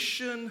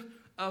salvation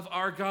of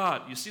our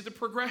God. You see the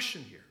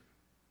progression here.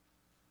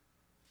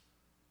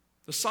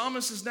 The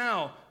psalmist is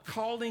now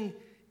calling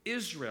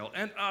Israel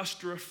and us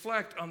to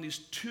reflect on these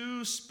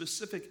two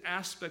specific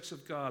aspects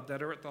of God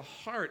that are at the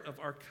heart of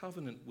our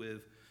covenant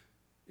with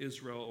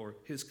Israel, or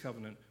his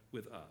covenant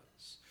with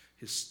us: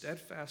 his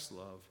steadfast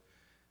love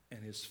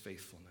and his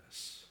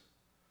faithfulness.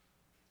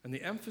 And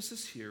the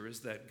emphasis here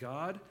is that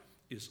God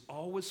is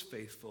always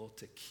faithful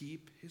to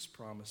keep his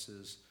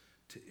promises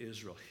to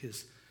Israel.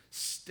 His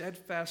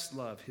steadfast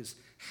love, his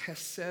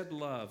hesed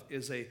love,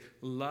 is a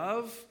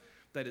love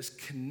that is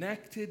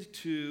connected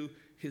to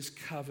his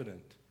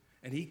covenant.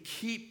 And he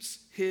keeps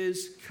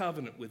his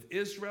covenant with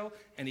Israel,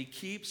 and he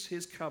keeps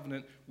his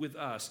covenant with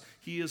us.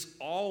 He is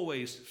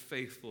always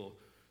faithful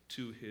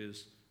to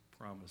his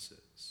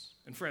promises.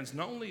 And friends,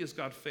 not only is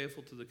God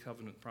faithful to the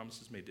covenant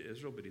promises made to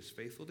Israel, but he's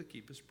faithful to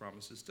keep his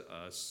promises to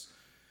us.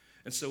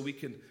 And so we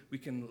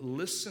can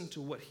listen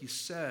to what he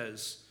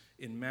says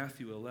in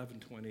Matthew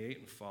 11:28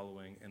 and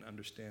following and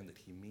understand that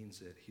he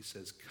means it. He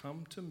says,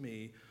 "Come to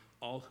me,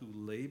 all who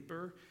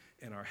labor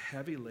and are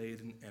heavy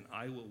laden, and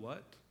I will"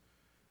 what?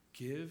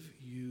 "Give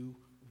you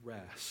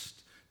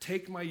rest.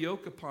 Take my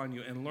yoke upon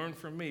you and learn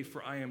from me,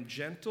 for I am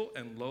gentle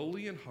and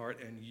lowly in heart,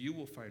 and you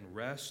will find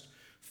rest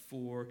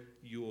for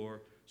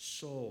your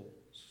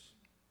souls."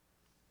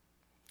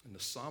 And the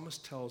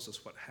psalmist tells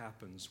us what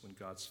happens when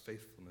God's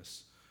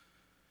faithfulness,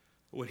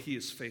 when he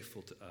is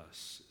faithful to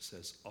us. It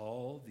says,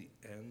 all the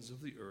ends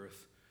of the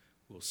earth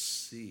will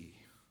see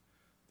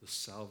the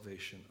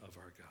salvation of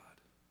our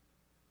God.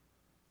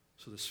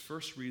 So this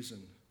first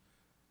reason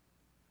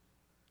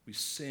we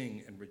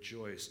sing and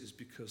rejoice is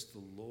because the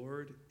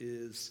Lord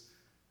is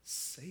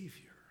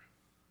Savior.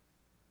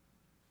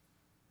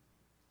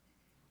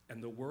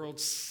 And the world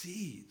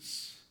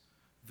sees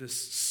this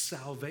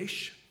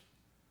salvation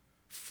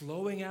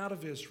flowing out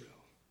of Israel,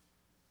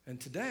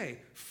 and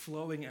today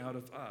flowing out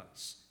of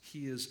us.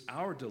 He is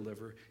our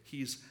deliverer.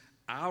 He's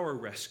our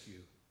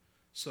rescue.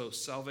 So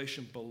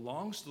salvation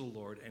belongs to the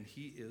Lord, and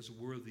he is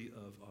worthy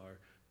of our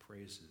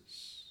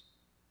praises.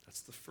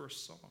 That's the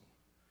first song.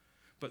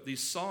 But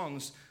these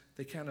songs,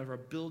 they kind of are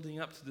building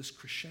up to this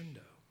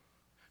crescendo.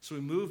 So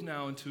we move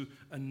now into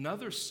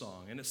another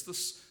song, and it's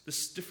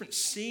this different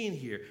scene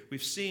here.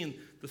 We've seen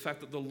the fact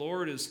that the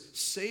Lord is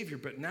Savior,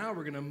 but now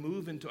we're going to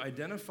move into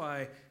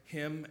identify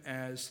him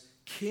as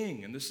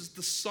King. And this is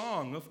the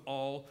song of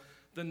all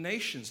the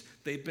nations.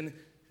 They've been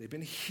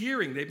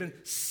hearing, they've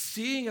been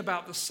seeing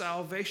about the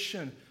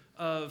salvation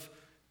of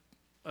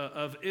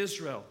of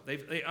Israel.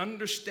 They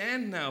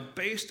understand now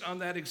based on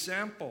that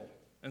example.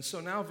 And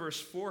so now verse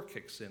 4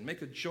 kicks in.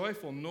 Make a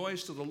joyful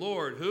noise to the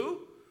Lord.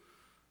 Who?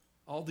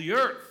 All the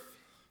earth.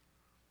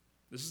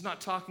 This is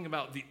not talking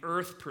about the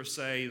earth per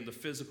se in the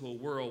physical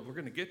world. We're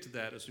going to get to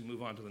that as we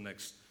move on to the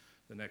next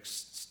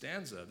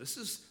stanza.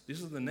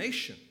 These are the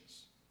nations.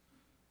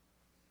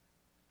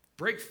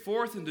 Break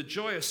forth into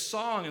joyous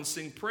song and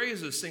sing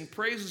praises. Sing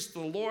praises to the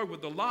Lord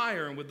with the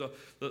lyre and with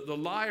the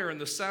lyre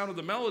and the sound of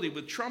the melody,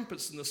 with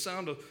trumpets and the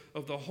sound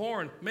of the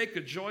horn. Make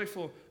a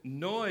joyful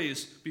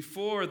noise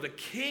before the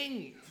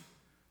King,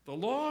 the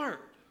Lord.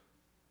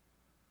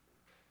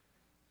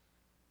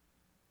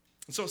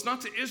 And so it's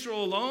not to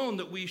Israel alone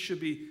that we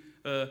should be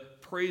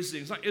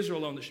praising. It's not Israel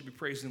alone that should be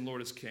praising the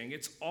Lord as King.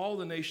 It's all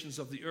the nations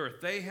of the earth.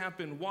 They have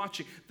been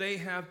watching. They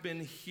have been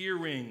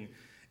hearing.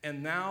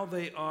 And now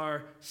they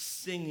are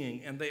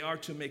singing, and they are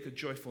to make a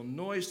joyful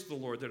noise to the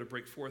Lord. They're to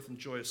break forth in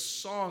joyous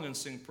song and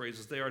sing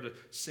praises. They are to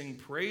sing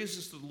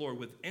praises to the Lord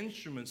with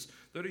instruments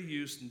that are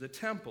used in the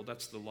temple.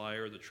 That's the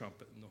lyre, the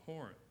trumpet, and the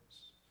horns.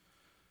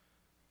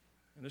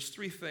 And there's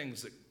three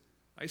things that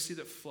I see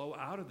that flow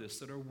out of this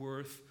that are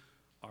worth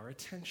our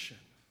attention.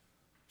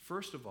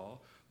 First of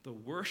all, the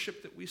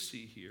worship that we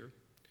see here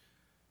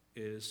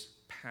is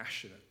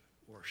passionate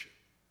worship.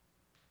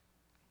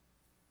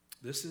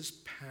 This is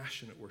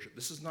passionate worship.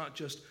 This is not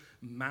just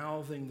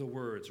mouthing the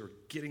words or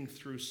getting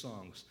through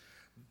songs.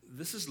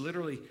 This is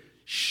literally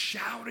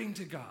shouting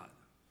to God.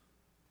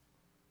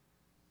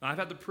 Now, I've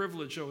had the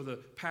privilege over the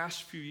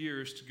past few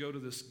years to go to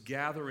this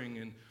gathering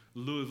in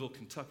Louisville,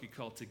 Kentucky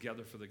called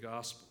Together for the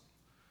Gospel.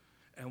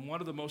 And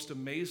one of the most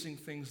amazing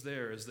things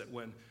there is that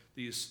when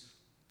these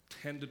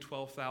 10 to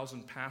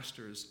 12,000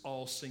 pastors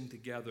all sing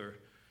together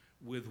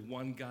with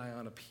one guy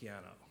on a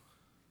piano,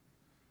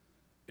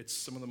 it's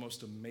some of the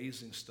most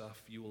amazing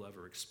stuff you will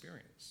ever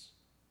experience.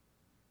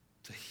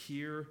 To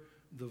hear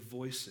the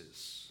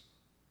voices,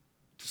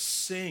 to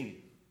sing.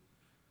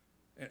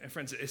 And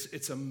friends,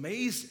 it's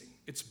amazing.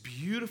 It's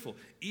beautiful.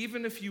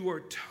 Even if you are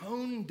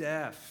tone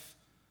deaf,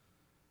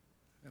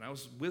 and I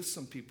was with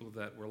some people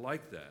that were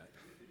like that,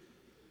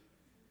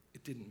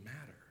 it didn't matter.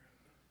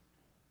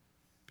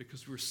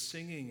 Because we're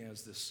singing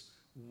as this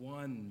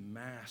one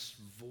mass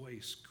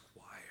voice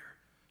choir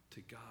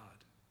to God.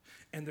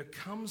 And there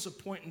comes a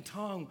point in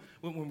time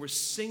when we're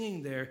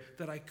singing there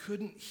that I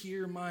couldn't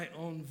hear my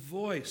own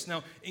voice.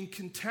 Now, in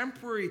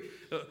contemporary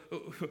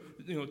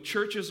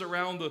churches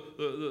around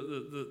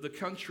the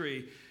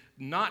country,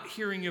 not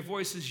hearing your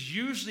voice is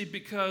usually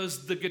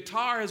because the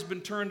guitar has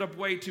been turned up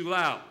way too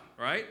loud,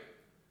 right?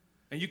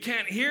 And you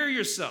can't hear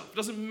yourself. It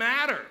doesn't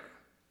matter.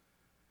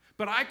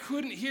 But I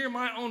couldn't hear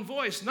my own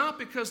voice, not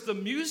because the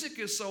music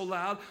is so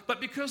loud, but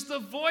because the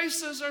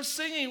voices are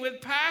singing with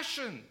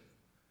passion.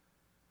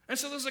 And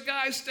so there's a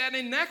guy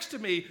standing next to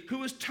me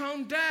who is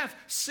tone deaf,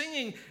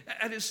 singing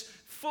at his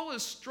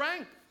fullest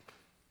strength.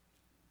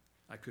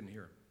 I couldn't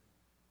hear him.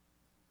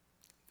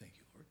 Thank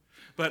you, Lord.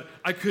 But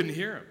I couldn't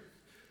hear him.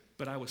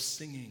 But I was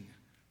singing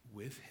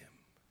with him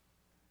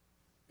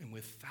and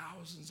with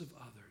thousands of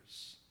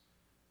others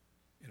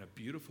in a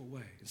beautiful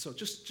way. And so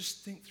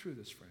just think through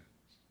this, friends.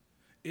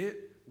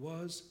 It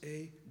was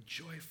a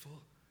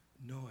joyful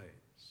noise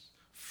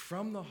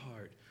from the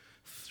heart,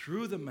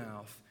 through the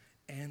mouth,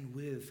 and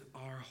with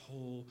our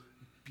whole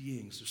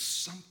beings. There's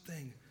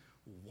something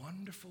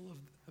wonderful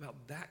about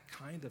that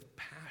kind of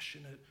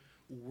passionate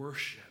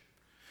worship.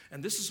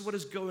 And this is what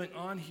is going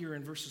on here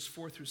in verses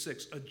 4 through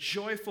 6. A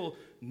joyful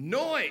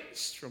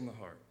noise from the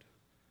heart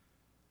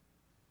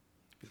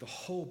with the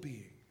whole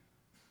being.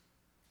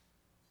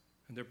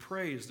 And their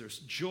praise, their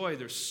joy,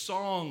 their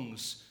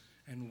songs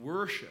and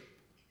worship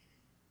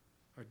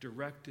are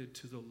directed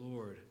to the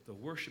Lord. The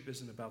worship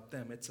isn't about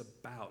them, it's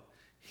about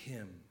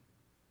Him.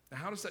 Now,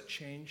 how does that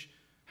change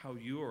how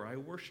you or I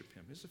worship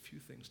Him? There's a few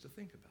things to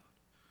think about.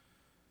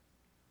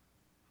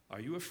 Are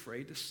you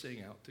afraid to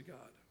sing out to God?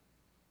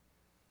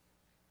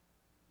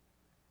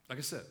 Like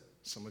I said,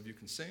 some of you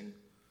can sing,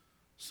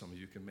 some of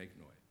you can make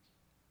noise.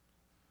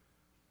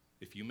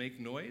 If you make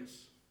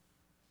noise,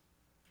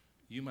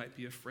 you might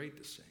be afraid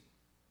to sing.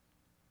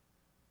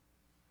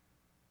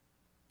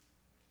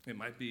 It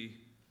might be,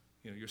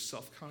 you're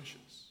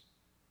self-conscious.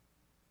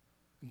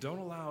 Don't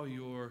allow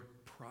your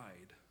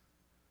pride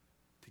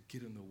to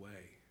get in the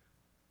way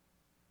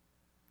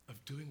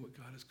of doing what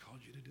God has called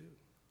you to do.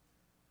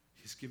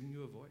 He's given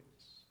you a voice.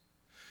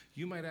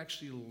 You might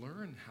actually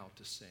learn how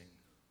to sing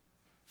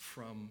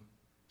from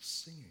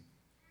singing.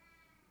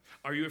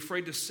 Are you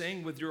afraid to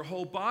sing with your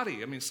whole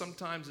body? I mean,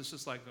 sometimes it's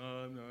just like,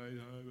 oh, no,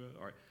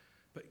 all right.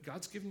 But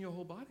God's given you a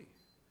whole body.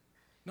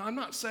 Now, I'm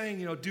not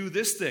saying, do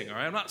this thing, all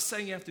right? I'm not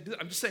saying you have to do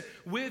that. I'm just saying,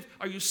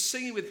 are you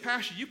singing with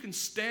passion? You can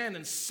stand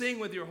and sing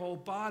with your whole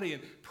body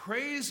and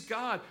praise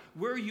God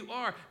where you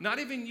are, not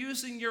even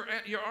using your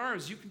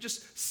arms. You can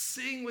just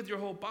sing with your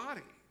whole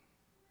body.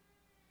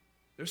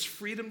 There's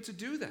freedom to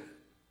do that,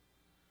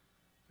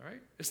 all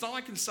right? It's not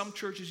like in some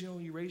churches,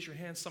 you raise your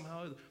hand,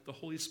 somehow the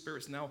Holy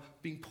Spirit's now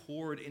being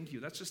poured into you.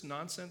 That's just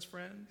nonsense,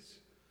 friends.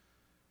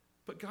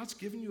 But God's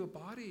given you a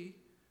body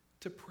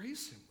to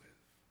praise Him with.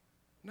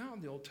 Now,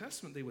 in the Old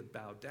Testament, they would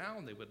bow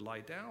down, they would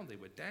lie down, they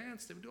would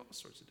dance, they would do all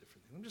sorts of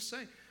different things. I'm just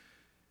saying,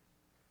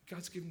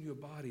 God's given you a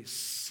body.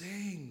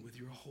 Sing with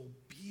your whole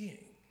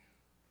being.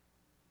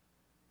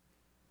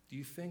 Do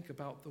you think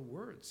about the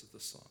words of the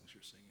songs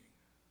you're singing?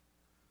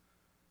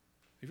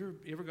 Have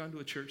you ever gone to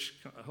a church,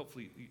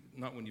 hopefully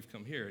not when you've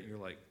come here, and you're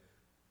like,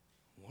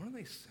 what are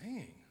they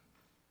saying?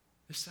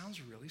 This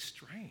sounds really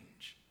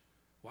strange.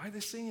 Why are they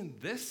singing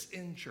this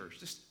in church?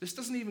 This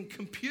doesn't even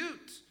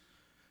compute.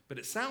 But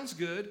it sounds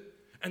good,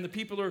 and the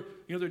people are,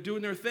 they're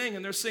doing their thing,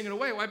 and they're singing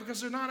away. Why?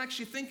 Because they're not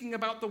actually thinking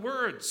about the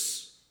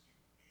words.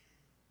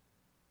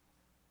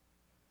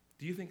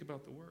 Do you think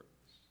about the words?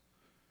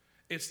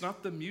 It's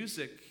not the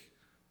music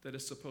that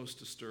is supposed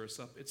to stir us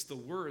up. It's the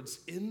words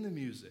in the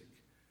music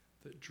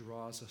that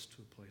draws us to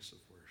a place of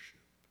worship.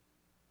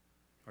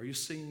 Are you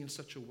singing in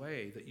such a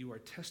way that you are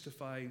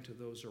testifying to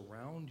those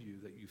around you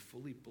that you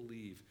fully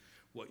believe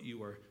what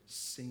you are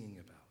singing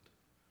about?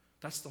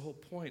 That's the whole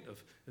point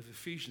of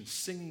Ephesians,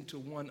 singing to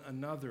one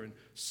another in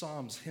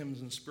psalms, hymns,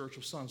 and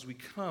spiritual songs. We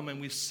come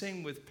and we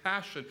sing with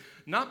passion,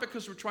 not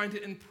because we're trying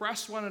to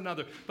impress one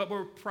another, but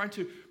we're trying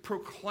to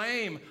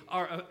proclaim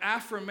our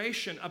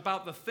affirmation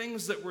about the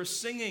things that we're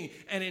singing.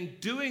 And in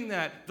doing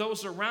that,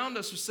 those around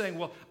us are saying,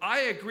 well, I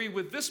agree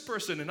with this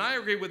person, and I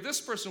agree with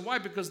this person. Why?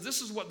 Because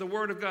this is what the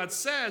Word of God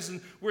says, and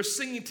we're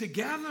singing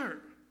together.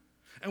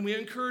 And we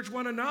encourage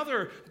one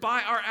another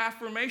by our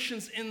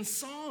affirmations in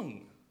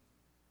song.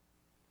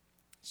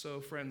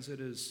 So, friends, it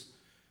is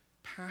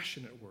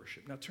passionate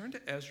worship. Now, turn to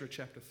Ezra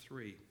chapter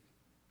 3,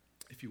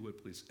 if you would,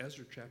 please.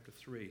 Ezra chapter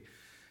 3.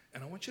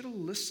 And I want you to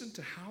listen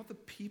to how the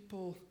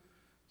people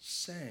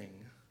sang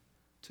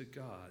to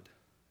God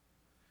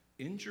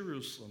in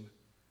Jerusalem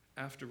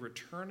after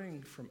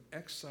returning from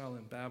exile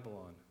in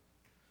Babylon.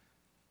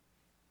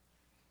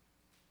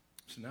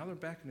 So now they're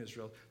back in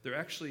Israel. They're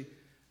actually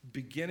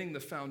beginning the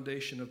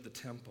foundation of the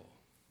temple.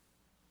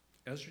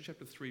 Ezra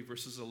chapter 3,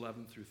 verses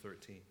 11 through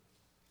 13.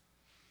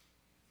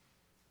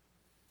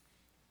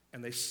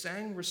 And they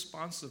sang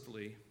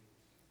responsively,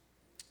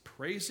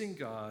 praising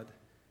God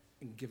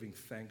and giving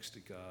thanks to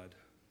God.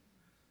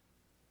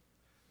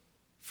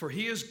 For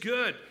he is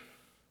good,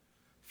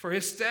 for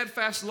his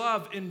steadfast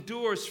love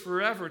endures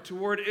forever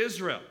toward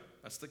Israel.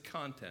 That's the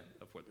content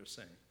of what they're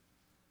saying.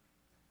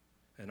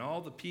 And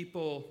all the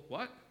people,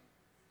 what?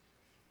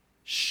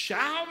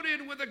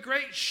 Shouted with a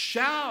great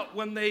shout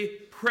when they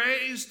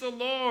praised the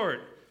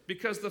Lord,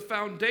 because the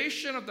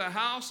foundation of the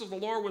house of the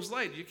Lord was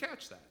laid. Did you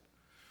catch that?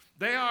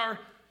 They are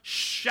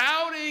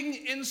shouting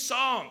in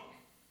song.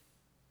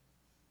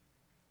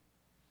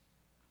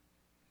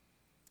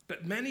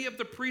 But many of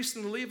the priests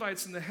and the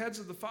Levites and the heads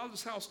of the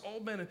father's house,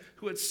 old men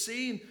who had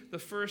seen the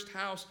first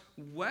house,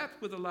 wept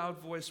with a loud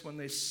voice when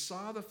they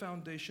saw the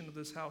foundation of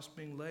this house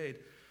being laid.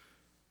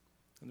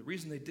 And the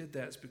reason they did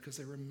that is because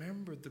they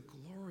remembered the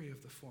glory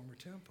of the former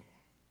temple.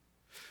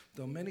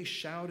 Though many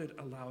shouted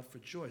aloud for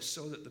joy,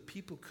 so that the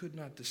people could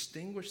not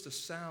distinguish the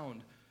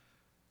sound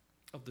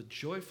of the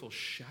joyful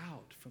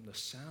shout from the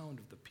sound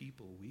of the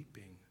people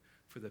weeping.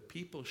 For the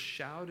people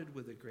shouted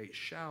with a great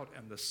shout,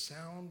 and the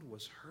sound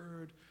was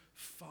heard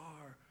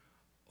far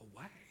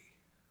away.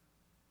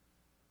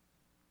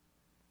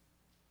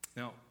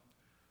 Now,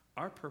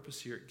 our purpose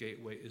here at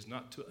Gateway is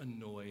not to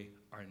annoy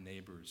our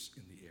neighbors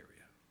in the area.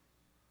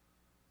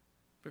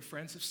 But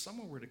friends, if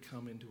someone were to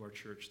come into our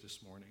church this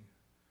morning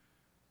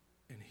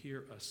and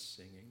hear us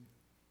singing,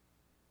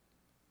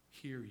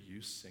 hear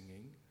you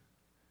singing,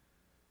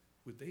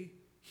 would they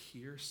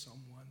hear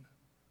someone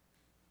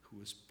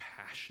who is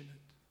passionate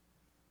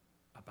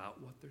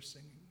about what they're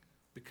singing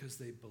because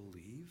they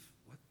believe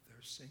what they're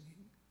singing?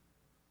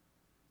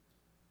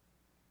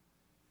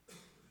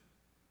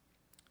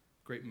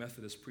 Great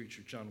Methodist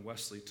preacher John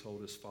Wesley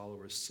told his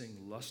followers, sing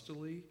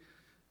lustily,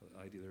 the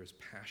idea there is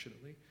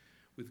passionately,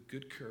 with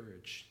good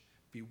courage.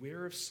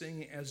 Beware of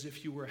singing as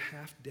if you were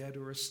half dead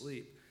or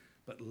asleep,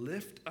 but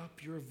lift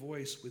up your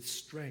voice with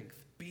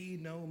strength. Be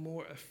no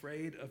more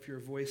afraid of your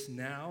voice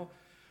now,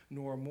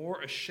 nor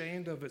more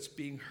ashamed of its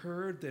being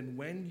heard than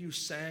when you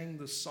sang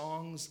the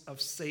songs of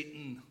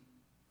Satan.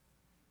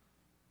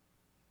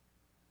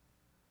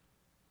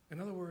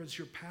 In other words,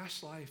 your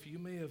past life, you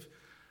may have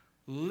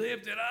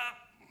lived it up,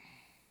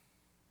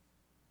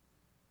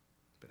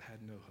 but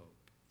had no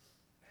hope,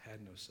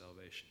 had no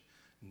salvation.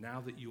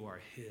 Now that you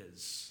are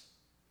his,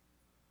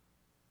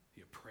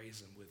 you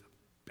praise him with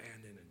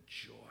abandon and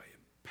joy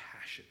and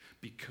passion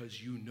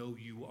because you know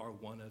you are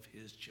one of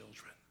his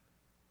children.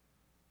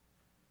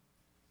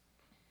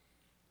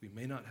 We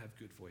may not have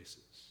good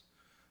voices,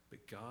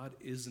 but God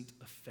isn't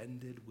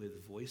offended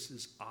with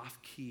voices off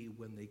key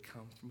when they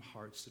come from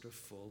hearts that are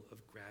full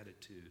of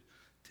gratitude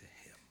to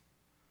him.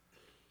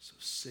 So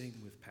sing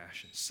with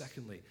passion.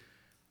 Secondly,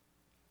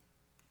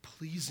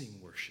 pleasing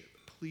worship.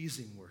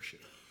 Pleasing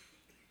worship.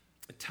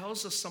 It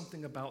tells us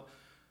something about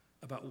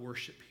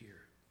worship here.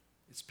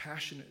 It's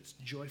passionate, it's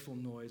joyful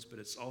noise, but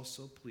it's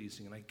also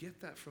pleasing. And I get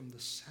that from the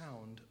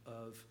sound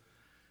of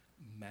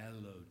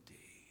melody.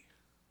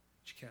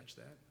 Did you catch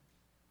that?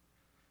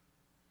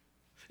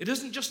 It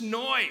isn't just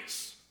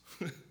noise.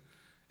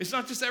 It's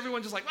not just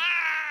everyone just like,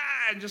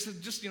 and just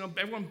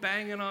everyone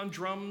banging on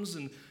drums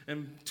and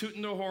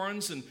tooting their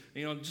horns and,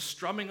 just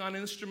strumming on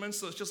instruments.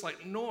 So it's just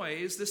like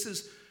noise. This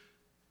is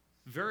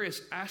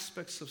various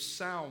aspects of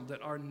sound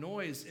that are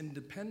noise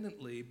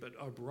independently, but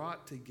are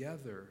brought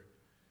together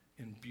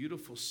in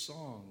beautiful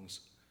songs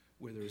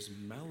where there's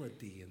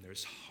melody and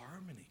there's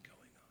harmony going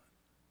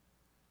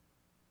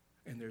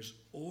on. And there's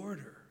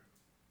order.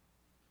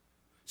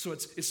 So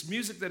it's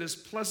music that is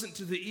pleasant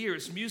to the ear.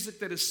 It's music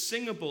that is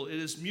singable. It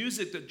is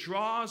music that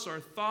draws our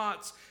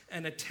thoughts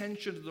and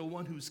attention to the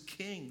one who's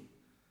king.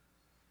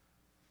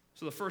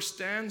 So the first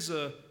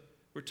stanza,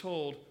 we're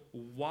told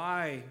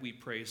why we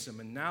praise him.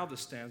 And now the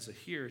stanza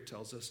here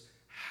tells us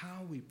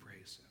how we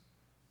praise him.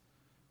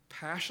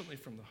 Passionately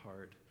from the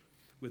heart,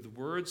 with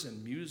words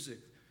and music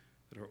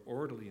that are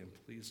orderly and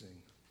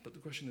pleasing. But the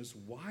question is,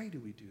 why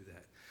do we do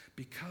that?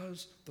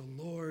 Because the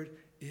Lord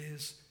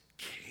is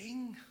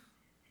king.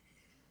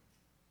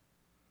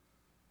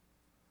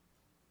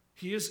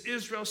 He is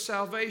Israel's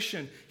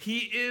salvation. He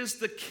is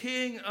the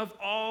king of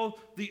all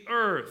the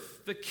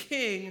earth, the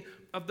king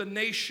of the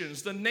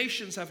nations. The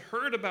nations have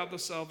heard about the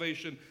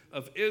salvation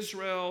of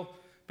Israel,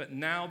 but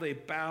now they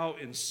bow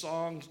in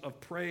songs of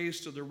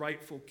praise to the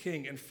rightful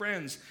king. And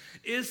friends,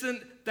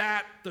 isn't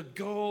that the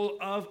goal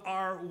of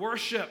our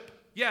worship?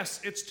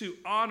 Yes, it's to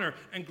honor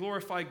and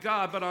glorify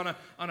God, but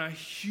on a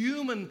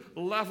human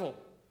level.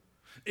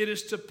 It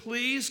is to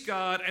please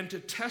God and to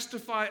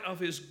testify of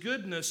his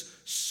goodness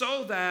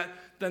so that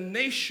the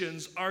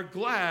nations are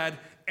glad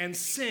and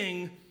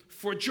sing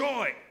for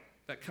joy.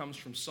 That comes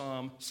from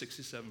Psalm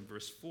 67,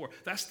 verse 4.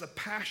 That's the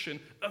passion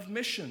of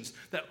missions,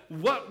 that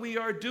what we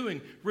are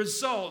doing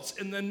results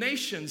in the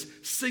nations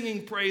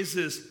singing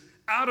praises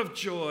out of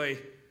joy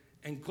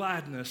and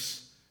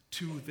gladness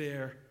to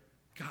their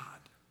God.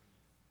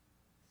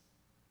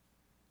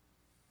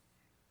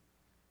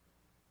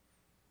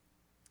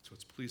 So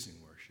it's pleasing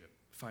worship.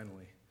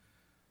 Finally,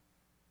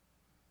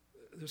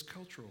 there's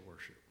cultural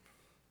worship.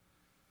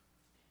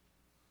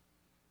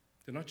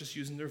 They're not just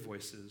using their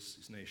voices,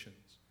 these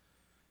nations,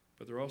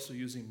 but they're also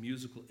using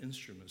musical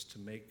instruments to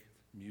make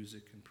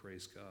music and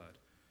praise God.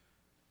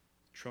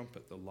 The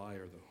trumpet, the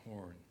lyre, the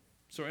horn.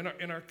 So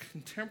in our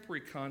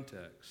contemporary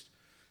context,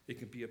 it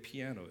can be a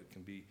piano, it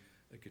can be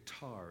a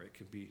guitar, it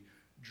can be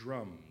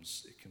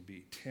drums, it can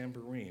be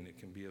tambourine, it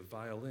can be a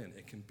violin,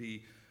 it can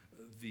be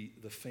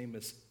the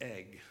famous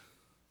egg.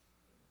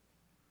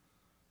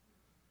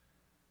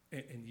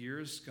 In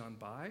years gone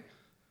by,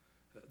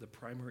 the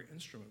primary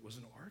instrument was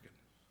an organ.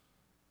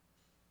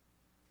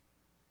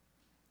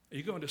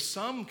 You go into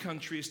some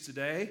countries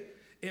today,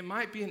 it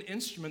might be an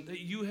instrument that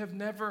you have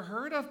never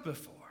heard of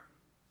before.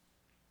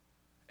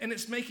 And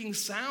it's making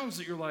sounds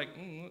that you're like,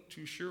 not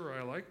too sure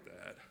I like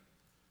that.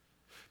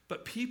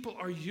 But people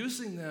are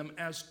using them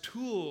as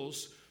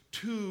tools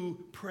to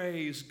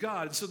praise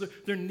God. So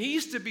there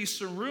needs to be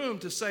some room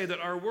to say that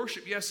our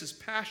worship, yes, is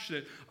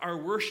passionate, our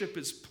worship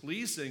is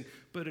pleasing,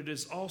 but it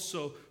is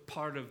also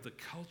part of the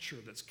culture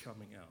that's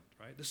coming out,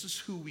 right? This is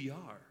who we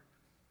are.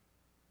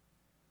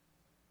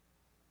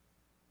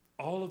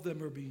 All of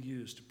them are being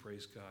used to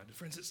praise God. And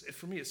friends,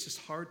 for me, it's just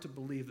hard to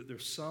believe that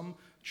there's some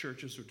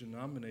churches or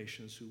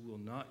denominations who will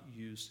not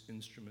use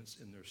instruments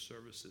in their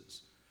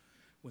services,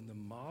 when the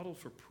model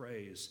for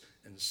praise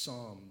and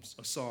songs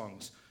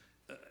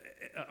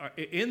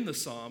in the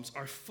Psalms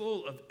are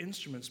full of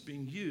instruments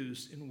being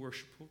used in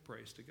worshipful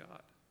praise to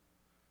God.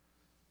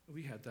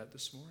 We had that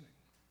this morning.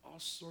 All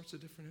sorts of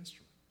different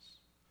instruments,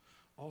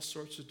 all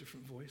sorts of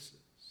different voices,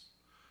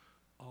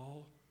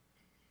 all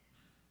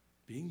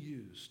being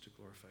used to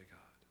glorify God.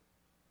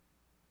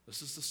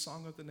 This is the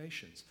song of the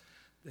nations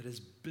that is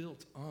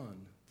built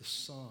on the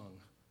song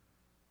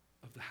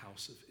of the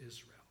house of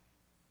Israel.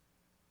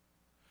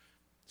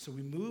 So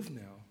we move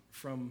now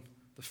from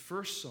the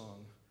first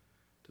song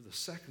to the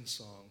second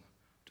song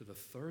to the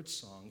third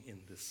song in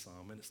this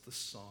psalm, and it's the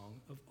song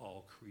of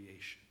all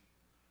creation.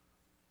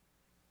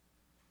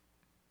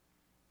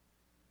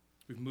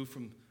 We've moved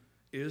from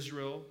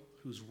Israel,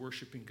 who's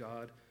worshiping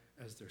God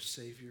as their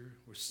Savior.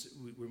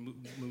 We're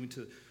moving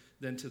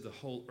to the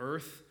whole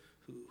earth,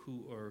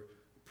 who are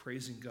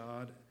praising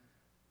God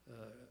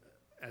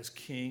as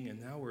King. And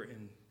now we're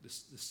in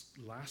this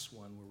last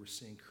one where we're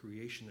seeing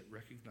creation that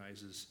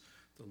recognizes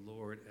the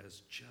Lord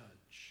as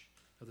judge.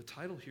 Now, the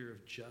title here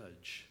of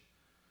judge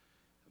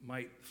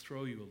might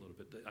throw you a little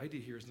bit. The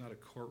idea here is not a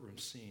courtroom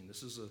scene.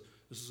 This is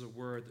a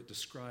word that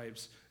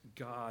describes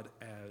God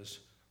as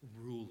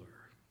ruler.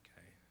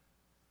 Okay,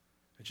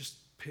 and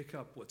just pick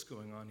up what's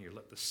going on here.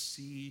 Let the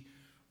sea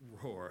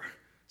roar.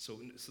 So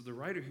the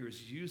writer here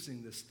is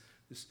using this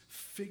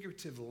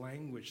figurative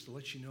language to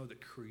let you know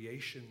that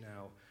creation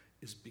now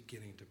is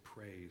beginning to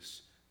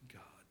praise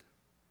God.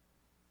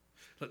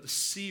 Let the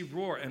sea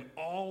roar, and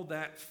all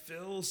that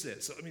fills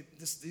it. So,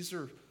 these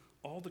are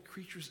all the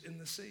creatures in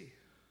the sea.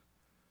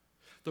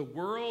 The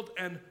world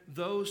and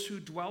those who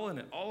dwell in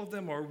it, all of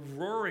them are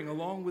roaring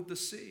along with the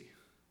sea.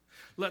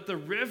 Let the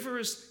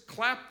rivers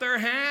clap their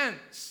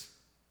hands,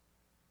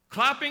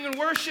 clapping in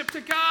worship to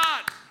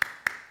God.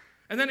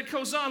 And then it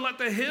goes on, let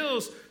the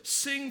hills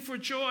sing for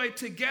joy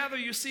together.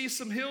 You see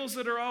some hills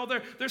that are all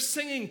there. They're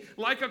singing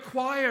like a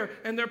choir,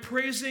 and they're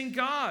praising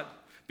God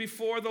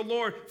before the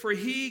Lord. For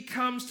he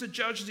comes to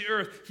judge the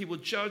earth. He will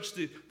judge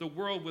the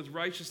world with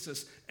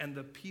righteousness and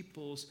the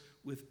peoples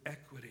with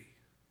equity.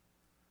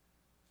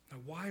 Now,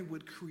 why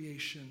would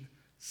creation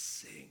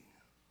sing?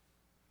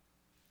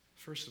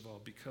 First of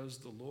all, because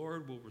the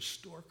Lord will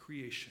restore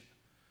creation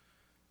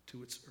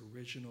to its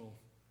original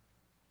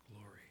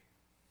glory.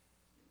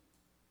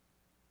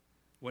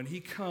 When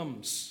he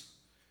comes,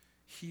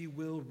 he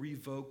will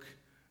revoke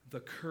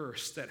the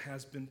curse that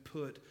has been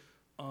put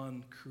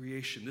on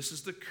creation. This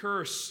is the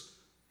curse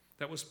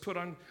that was put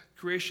on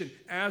creation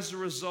as a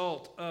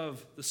result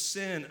of the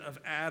sin of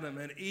Adam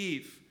and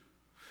Eve.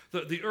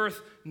 The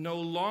earth no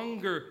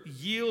longer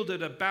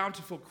yielded a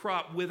bountiful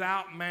crop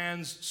without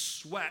man's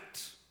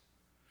sweat.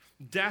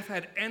 Death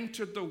had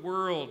entered the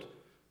world,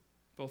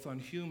 both on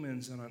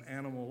humans and on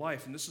animal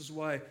life. And this is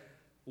why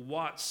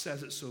Watts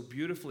says it so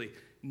beautifully.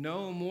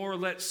 No more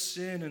let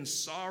sin and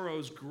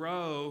sorrows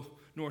grow,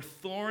 nor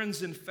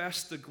thorns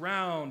infest the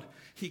ground.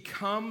 He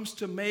comes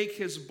to make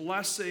his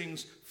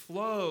blessings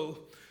flow,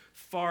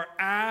 for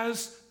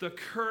as the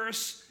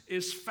curse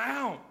is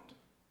found.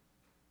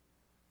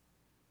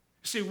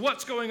 See,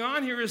 what's going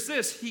on here is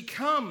this. He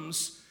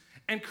comes,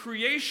 and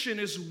creation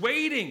is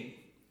waiting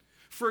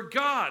for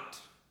God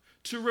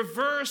to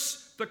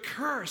reverse the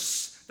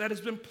curse that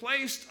has been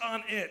placed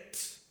on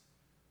it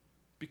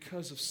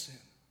because of sin.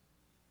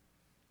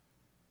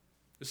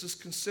 This is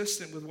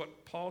consistent with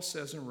what Paul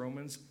says in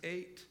Romans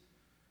 8,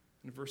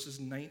 in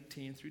verses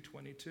 19 through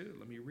 22.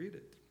 Let me read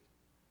it.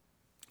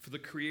 For the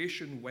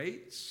creation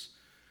waits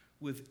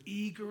with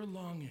eager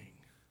longing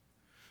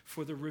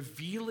for the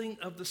revealing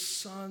of the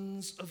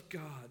sons of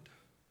God.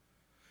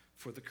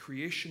 For the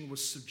creation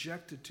was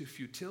subjected to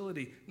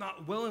futility,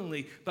 not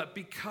willingly, but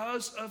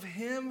because of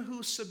him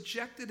who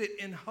subjected it,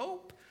 in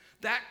hope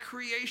that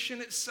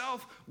creation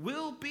itself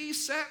will be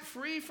set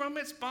free from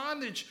its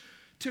bondage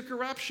to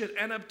corruption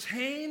and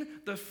obtain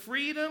the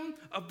freedom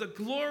of the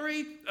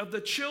glory of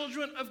the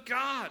children of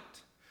God.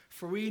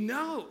 For we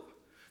know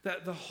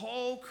that the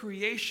whole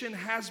creation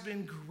has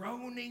been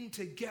groaning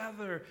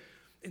together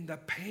in the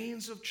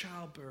pains of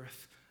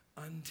childbirth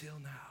until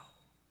now.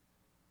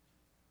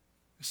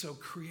 So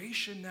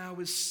creation now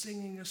is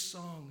singing a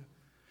song,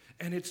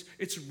 and it's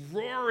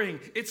roaring,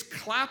 it's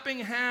clapping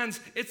hands,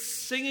 it's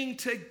singing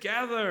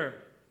together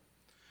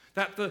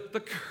that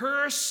the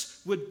curse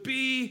would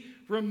be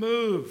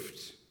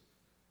removed,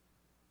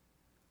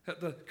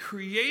 that the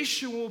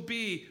creation will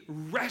be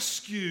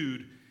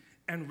rescued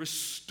and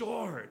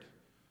restored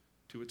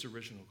to its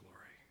original glory.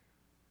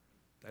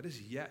 That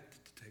is yet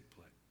to take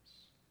place.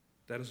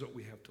 That is what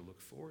we have to look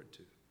forward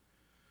to.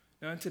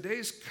 Now, in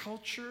today's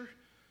culture,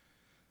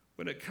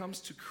 when it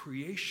comes to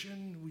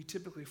creation, we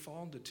typically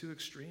fall into two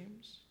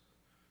extremes.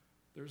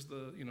 There's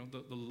the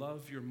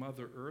love your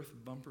mother earth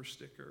bumper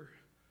sticker.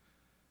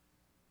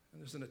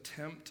 And there's an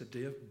attempt to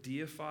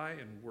deify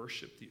and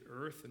worship the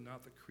earth and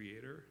not the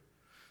creator.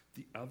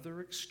 The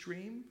other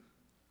extreme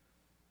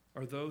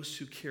are those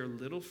who care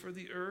little for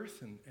the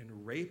earth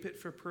and rape it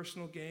for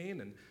personal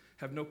gain and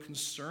have no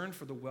concern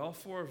for the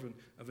welfare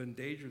of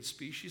endangered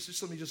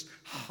species. Let me just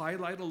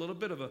highlight a little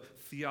bit of a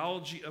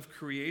theology of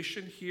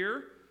creation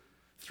here.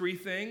 3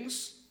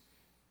 things.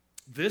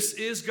 This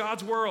is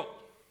God's world.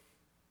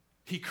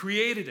 He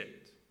created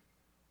it.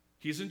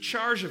 He's in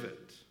charge of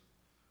it.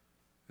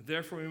 And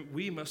therefore,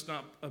 we must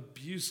not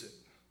abuse it,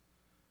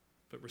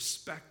 but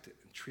respect it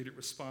and treat it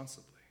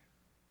responsibly.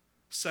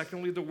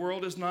 Secondly, the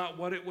world is not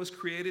what it was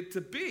created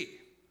to be.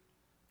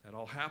 That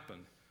all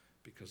happened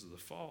because of the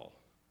fall.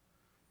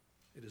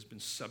 It has been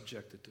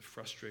subjected to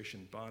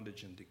frustration,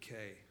 bondage, and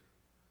decay.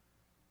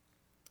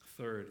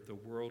 Third, the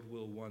world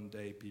will one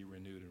day be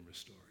renewed and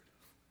restored.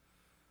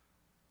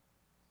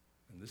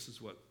 And this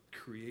is what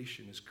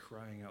creation is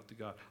crying out to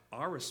God.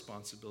 Our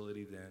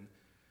responsibility then,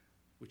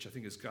 which I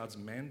think is God's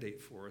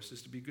mandate for us,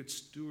 is to be good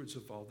stewards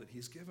of all that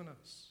he's given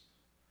us.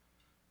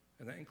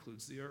 And that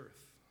includes the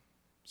earth.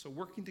 So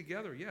working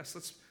together, yes,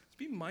 let's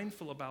be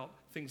mindful about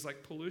things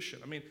like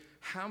pollution. I mean,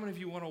 how many of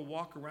you want to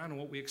walk around in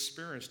what we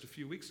experienced a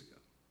few weeks ago?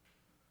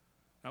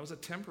 That was a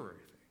temporary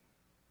thing.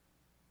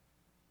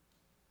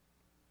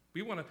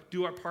 We want to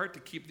do our part to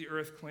keep the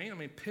earth clean. I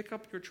mean, pick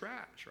up your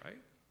trash, right?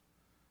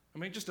 I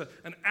mean, just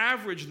an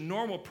average,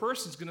 normal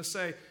person is going to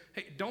say,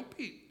 hey, don't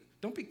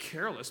be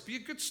careless. Be a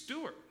good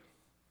steward.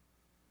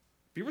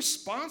 Be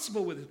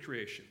responsible with the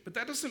creation. But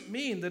that doesn't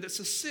mean that it's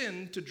a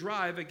sin to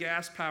drive a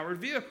gas-powered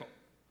vehicle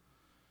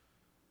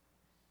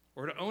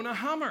or to own a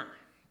Hummer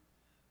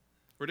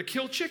or to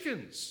kill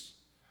chickens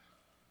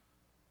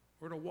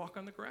or to walk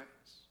on the grass.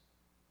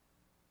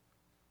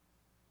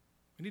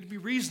 We need to be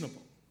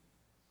reasonable.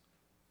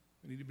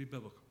 We need to be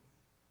biblical.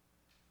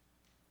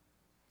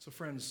 So,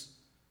 friends,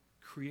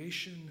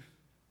 creation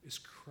is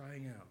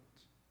crying out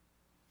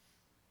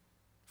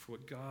for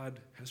what God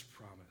has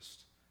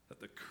promised, that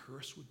the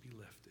curse would be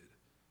lifted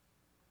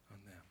on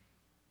them.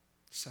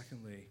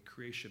 Secondly,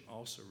 creation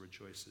also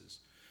rejoices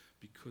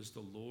because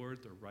the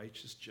Lord, the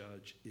righteous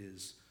judge,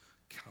 is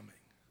coming.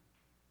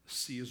 The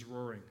sea is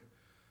roaring.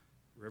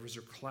 Rivers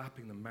are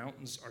clapping. The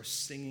mountains are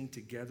singing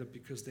together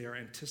because they are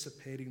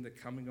anticipating the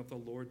coming of the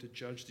Lord to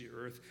judge the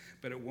earth.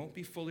 But it won't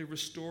be fully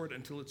restored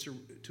until it's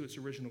to its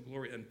original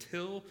glory,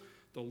 until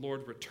the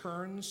Lord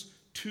returns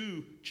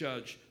to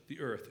judge the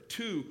earth,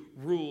 to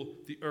rule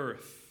the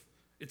earth.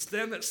 It's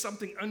then that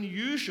something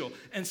unusual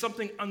and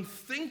something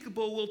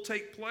unthinkable will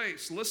take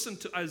place. Listen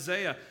to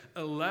Isaiah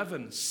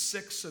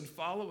 11:6 and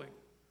following.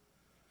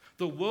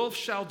 The wolf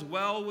shall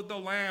dwell with the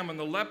lamb, and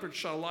the leopard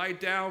shall lie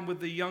down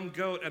with the young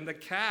goat, and the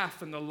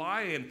calf and the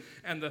lion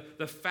and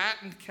the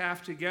fattened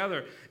calf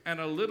together, and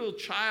a little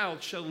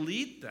child shall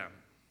lead them.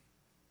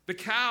 The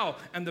cow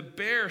and the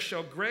bear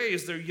shall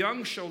graze, their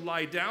young shall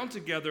lie down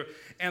together,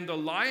 and the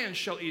lion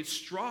shall eat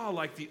straw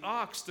like the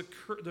ox.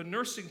 The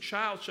nursing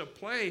child shall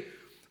play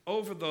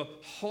over the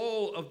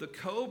hole of the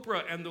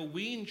cobra, and the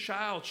weaned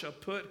child shall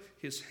put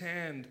his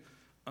hand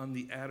on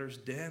the adder's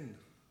den.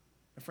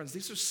 And friends,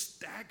 these are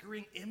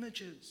staggering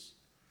images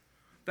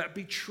that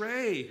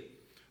betray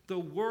the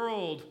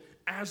world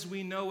as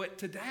we know it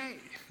today.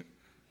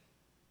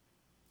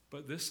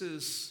 But this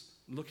is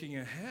looking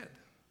ahead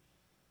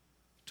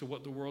to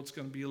what the world's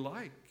going to be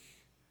like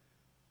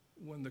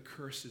when the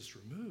curse is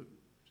removed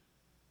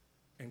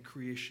and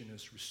creation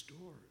is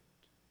restored.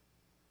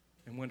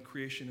 And when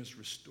creation is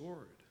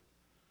restored,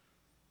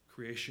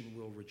 creation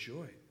will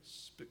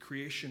rejoice, but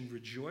creation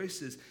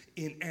rejoices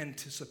in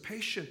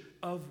anticipation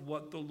of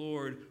what the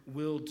Lord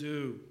will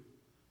do.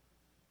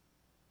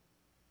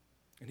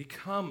 And he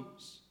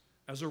comes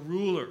as a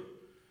ruler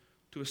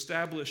to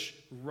establish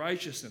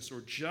righteousness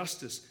or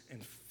justice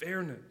and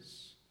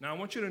fairness. Now, I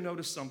want you to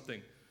notice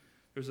something.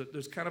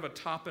 There's kind of a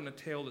top and a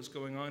tail that's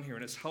going on here,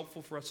 and it's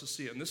helpful for us to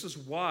see it. And this is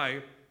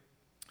why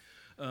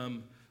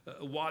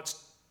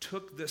Watts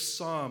took this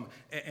psalm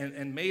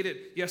and made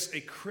it, yes,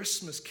 a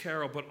Christmas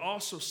carol, but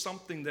also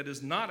something that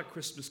is not a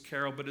Christmas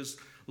carol, but is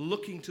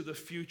looking to the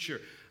future.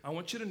 I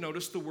want you to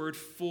notice the word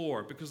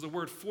for, because the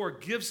word for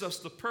gives us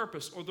the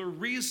purpose or the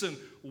reason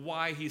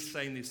why he's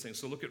saying these things.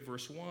 So look at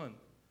verse 1.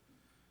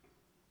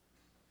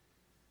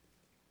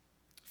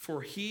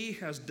 For he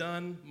has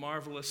done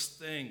marvelous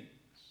things.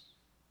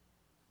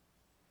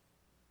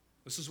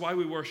 This is why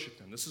we worship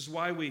him. This is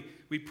why we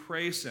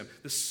praise him.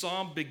 The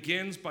psalm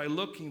begins by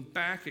looking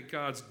back at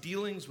God's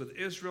dealings with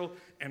Israel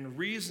and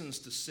reasons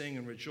to sing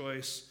and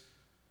rejoice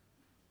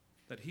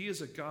that he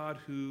is a God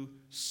who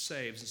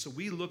saves. And so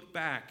we look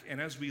back,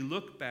 and as we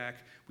look back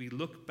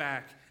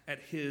at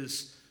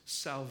his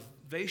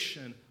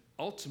salvation,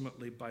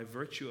 ultimately by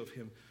virtue of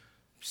him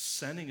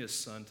sending his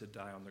son to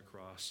die on the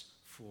cross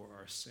for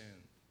our sins.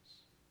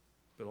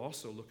 But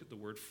also look at the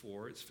word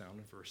for. It's found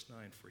in verse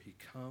 9. For he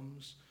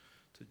comes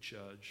to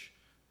judge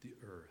the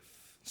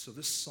earth. So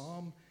this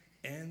psalm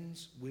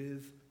ends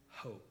with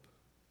hope.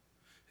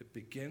 It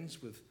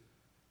begins with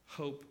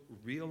hope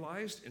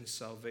realized in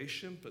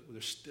salvation, but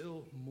there's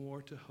still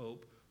more to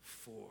hope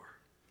for.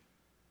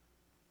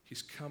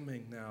 He's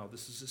coming now.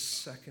 This is his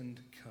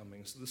second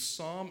coming. So the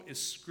psalm is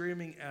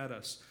screaming at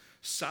us.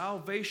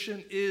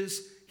 Salvation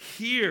is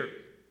here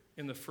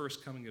in the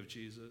first coming of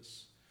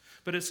Jesus.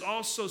 But it's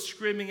also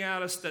screaming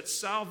at us that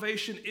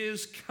salvation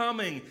is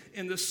coming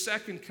in the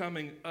second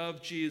coming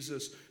of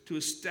Jesus to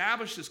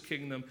establish his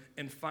kingdom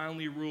and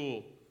finally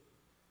rule.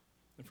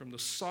 And from the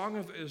song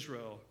of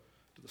Israel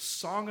to the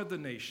song of the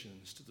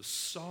nations to the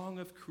song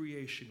of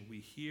creation, we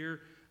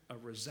hear a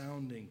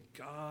resounding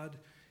God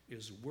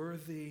is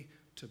worthy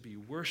to be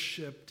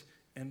worshiped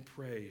and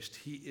praised.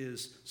 He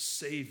is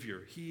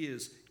Savior. He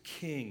is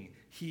King.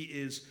 He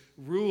is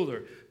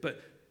ruler.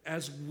 But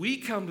as we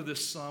come to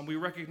this psalm, we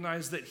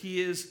recognize that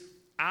he is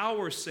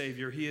our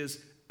Savior. He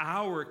is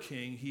our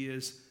King. He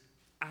is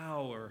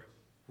our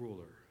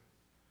ruler.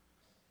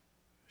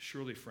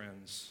 Surely,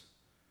 friends,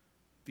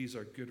 these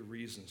are good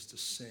reasons to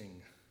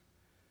sing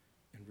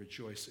and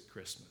rejoice at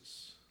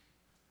Christmas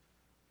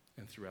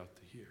and throughout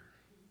the year.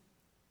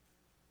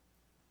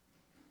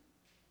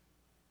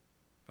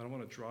 But I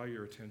want to draw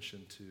your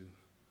attention to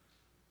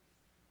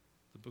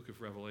the book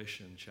of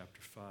Revelation,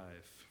 chapter 5.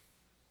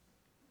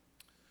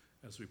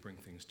 As we bring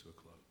things to a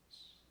close.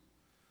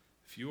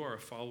 If you are a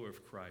follower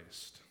of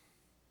Christ,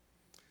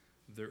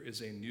 there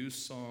is a new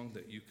song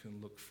that you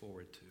can look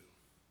forward to.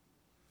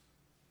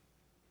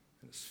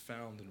 And it's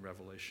found in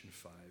Revelation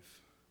 5,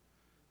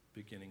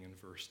 beginning in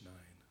verse 9.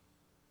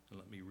 And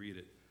let me read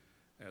it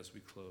as we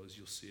close.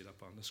 You'll see it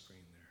up on the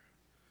screen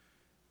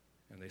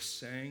there. And they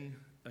sang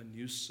a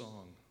new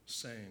song,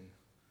 saying,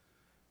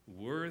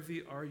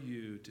 "Worthy are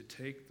you to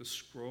take the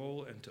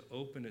scroll and to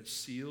open its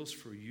seals,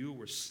 for you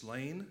were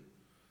slain.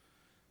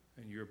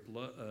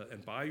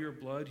 And by your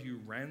blood you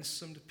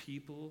ransomed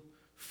people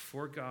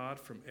for God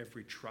from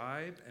every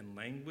tribe and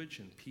language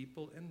and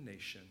people and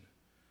nation.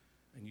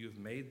 And you have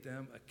made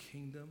them a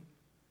kingdom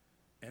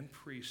and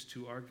priests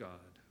to our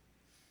God,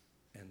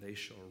 and they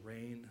shall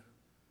reign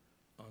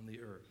on the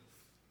earth."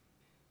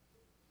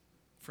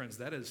 Friends,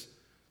 that is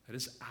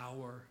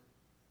our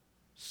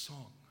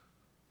song.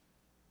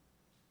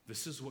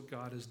 This is what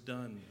God has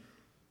done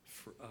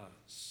for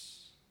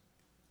us.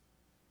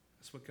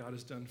 That's what God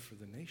has done for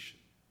the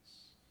nations.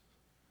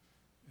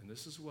 And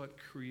this is what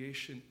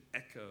creation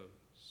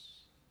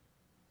echoes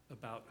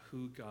about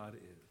who God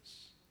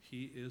is.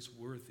 He is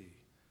worthy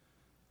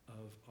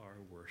of our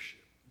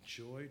worship.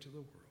 Joy to the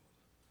world.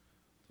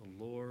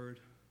 The Lord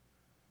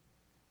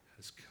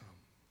has come.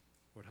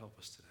 Lord, help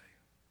us today.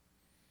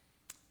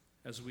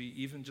 As we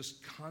even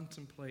just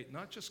contemplate,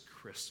 not just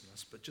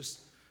Christmas, but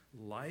just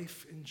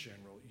life in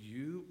general,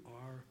 you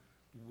are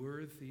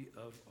worthy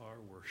of our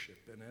worship.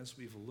 And as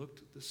we've looked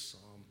at this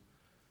psalm,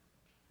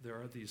 there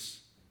are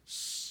these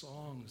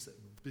songs that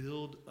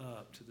build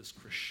up to this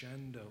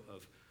crescendo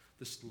of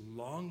this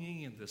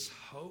longing and this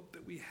hope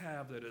that we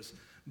have that is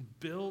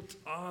built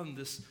on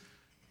this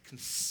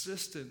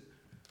consistent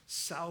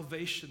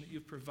salvation that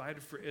you've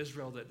provided for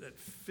Israel that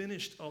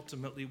finished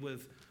ultimately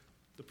with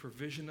the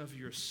provision of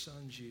your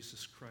Son,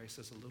 Jesus Christ,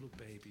 as a little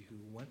baby who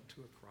went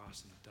to a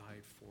cross and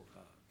died for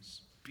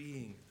us,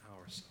 being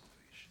our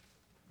salvation.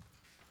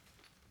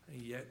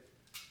 And yet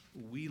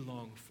we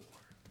long for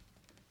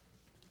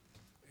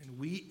and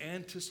we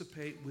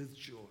anticipate with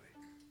joy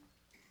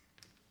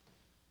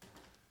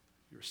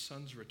your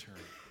Son's return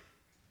and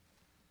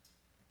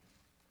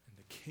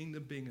the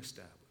kingdom being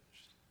established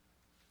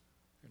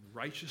and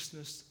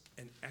righteousness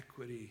and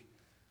equity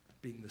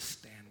being the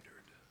standard.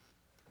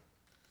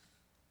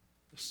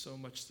 There's so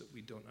much that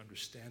we don't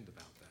understand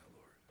about that,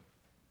 Lord.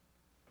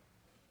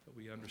 But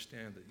we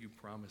understand that you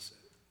promise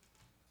it.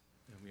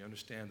 And we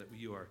understand that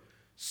you are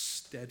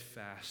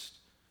steadfast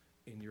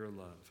in your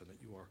love and that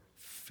you are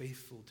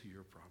faithful to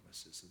your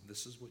promises. And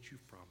this is what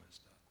you've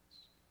promised us.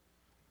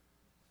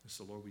 And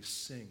so, Lord, we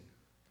sing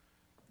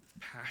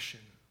with passion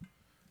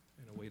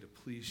in a way to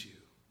please you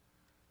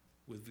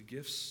with the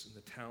gifts and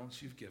the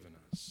talents you've given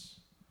us,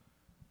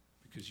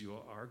 because you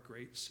are our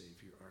great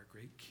Savior, our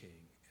great King,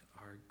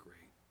 and our great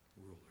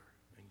ruler.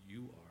 And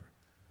you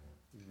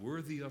are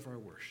worthy of our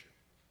worship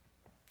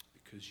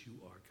because you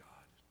are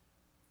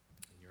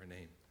God. In your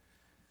name,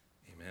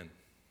 amen.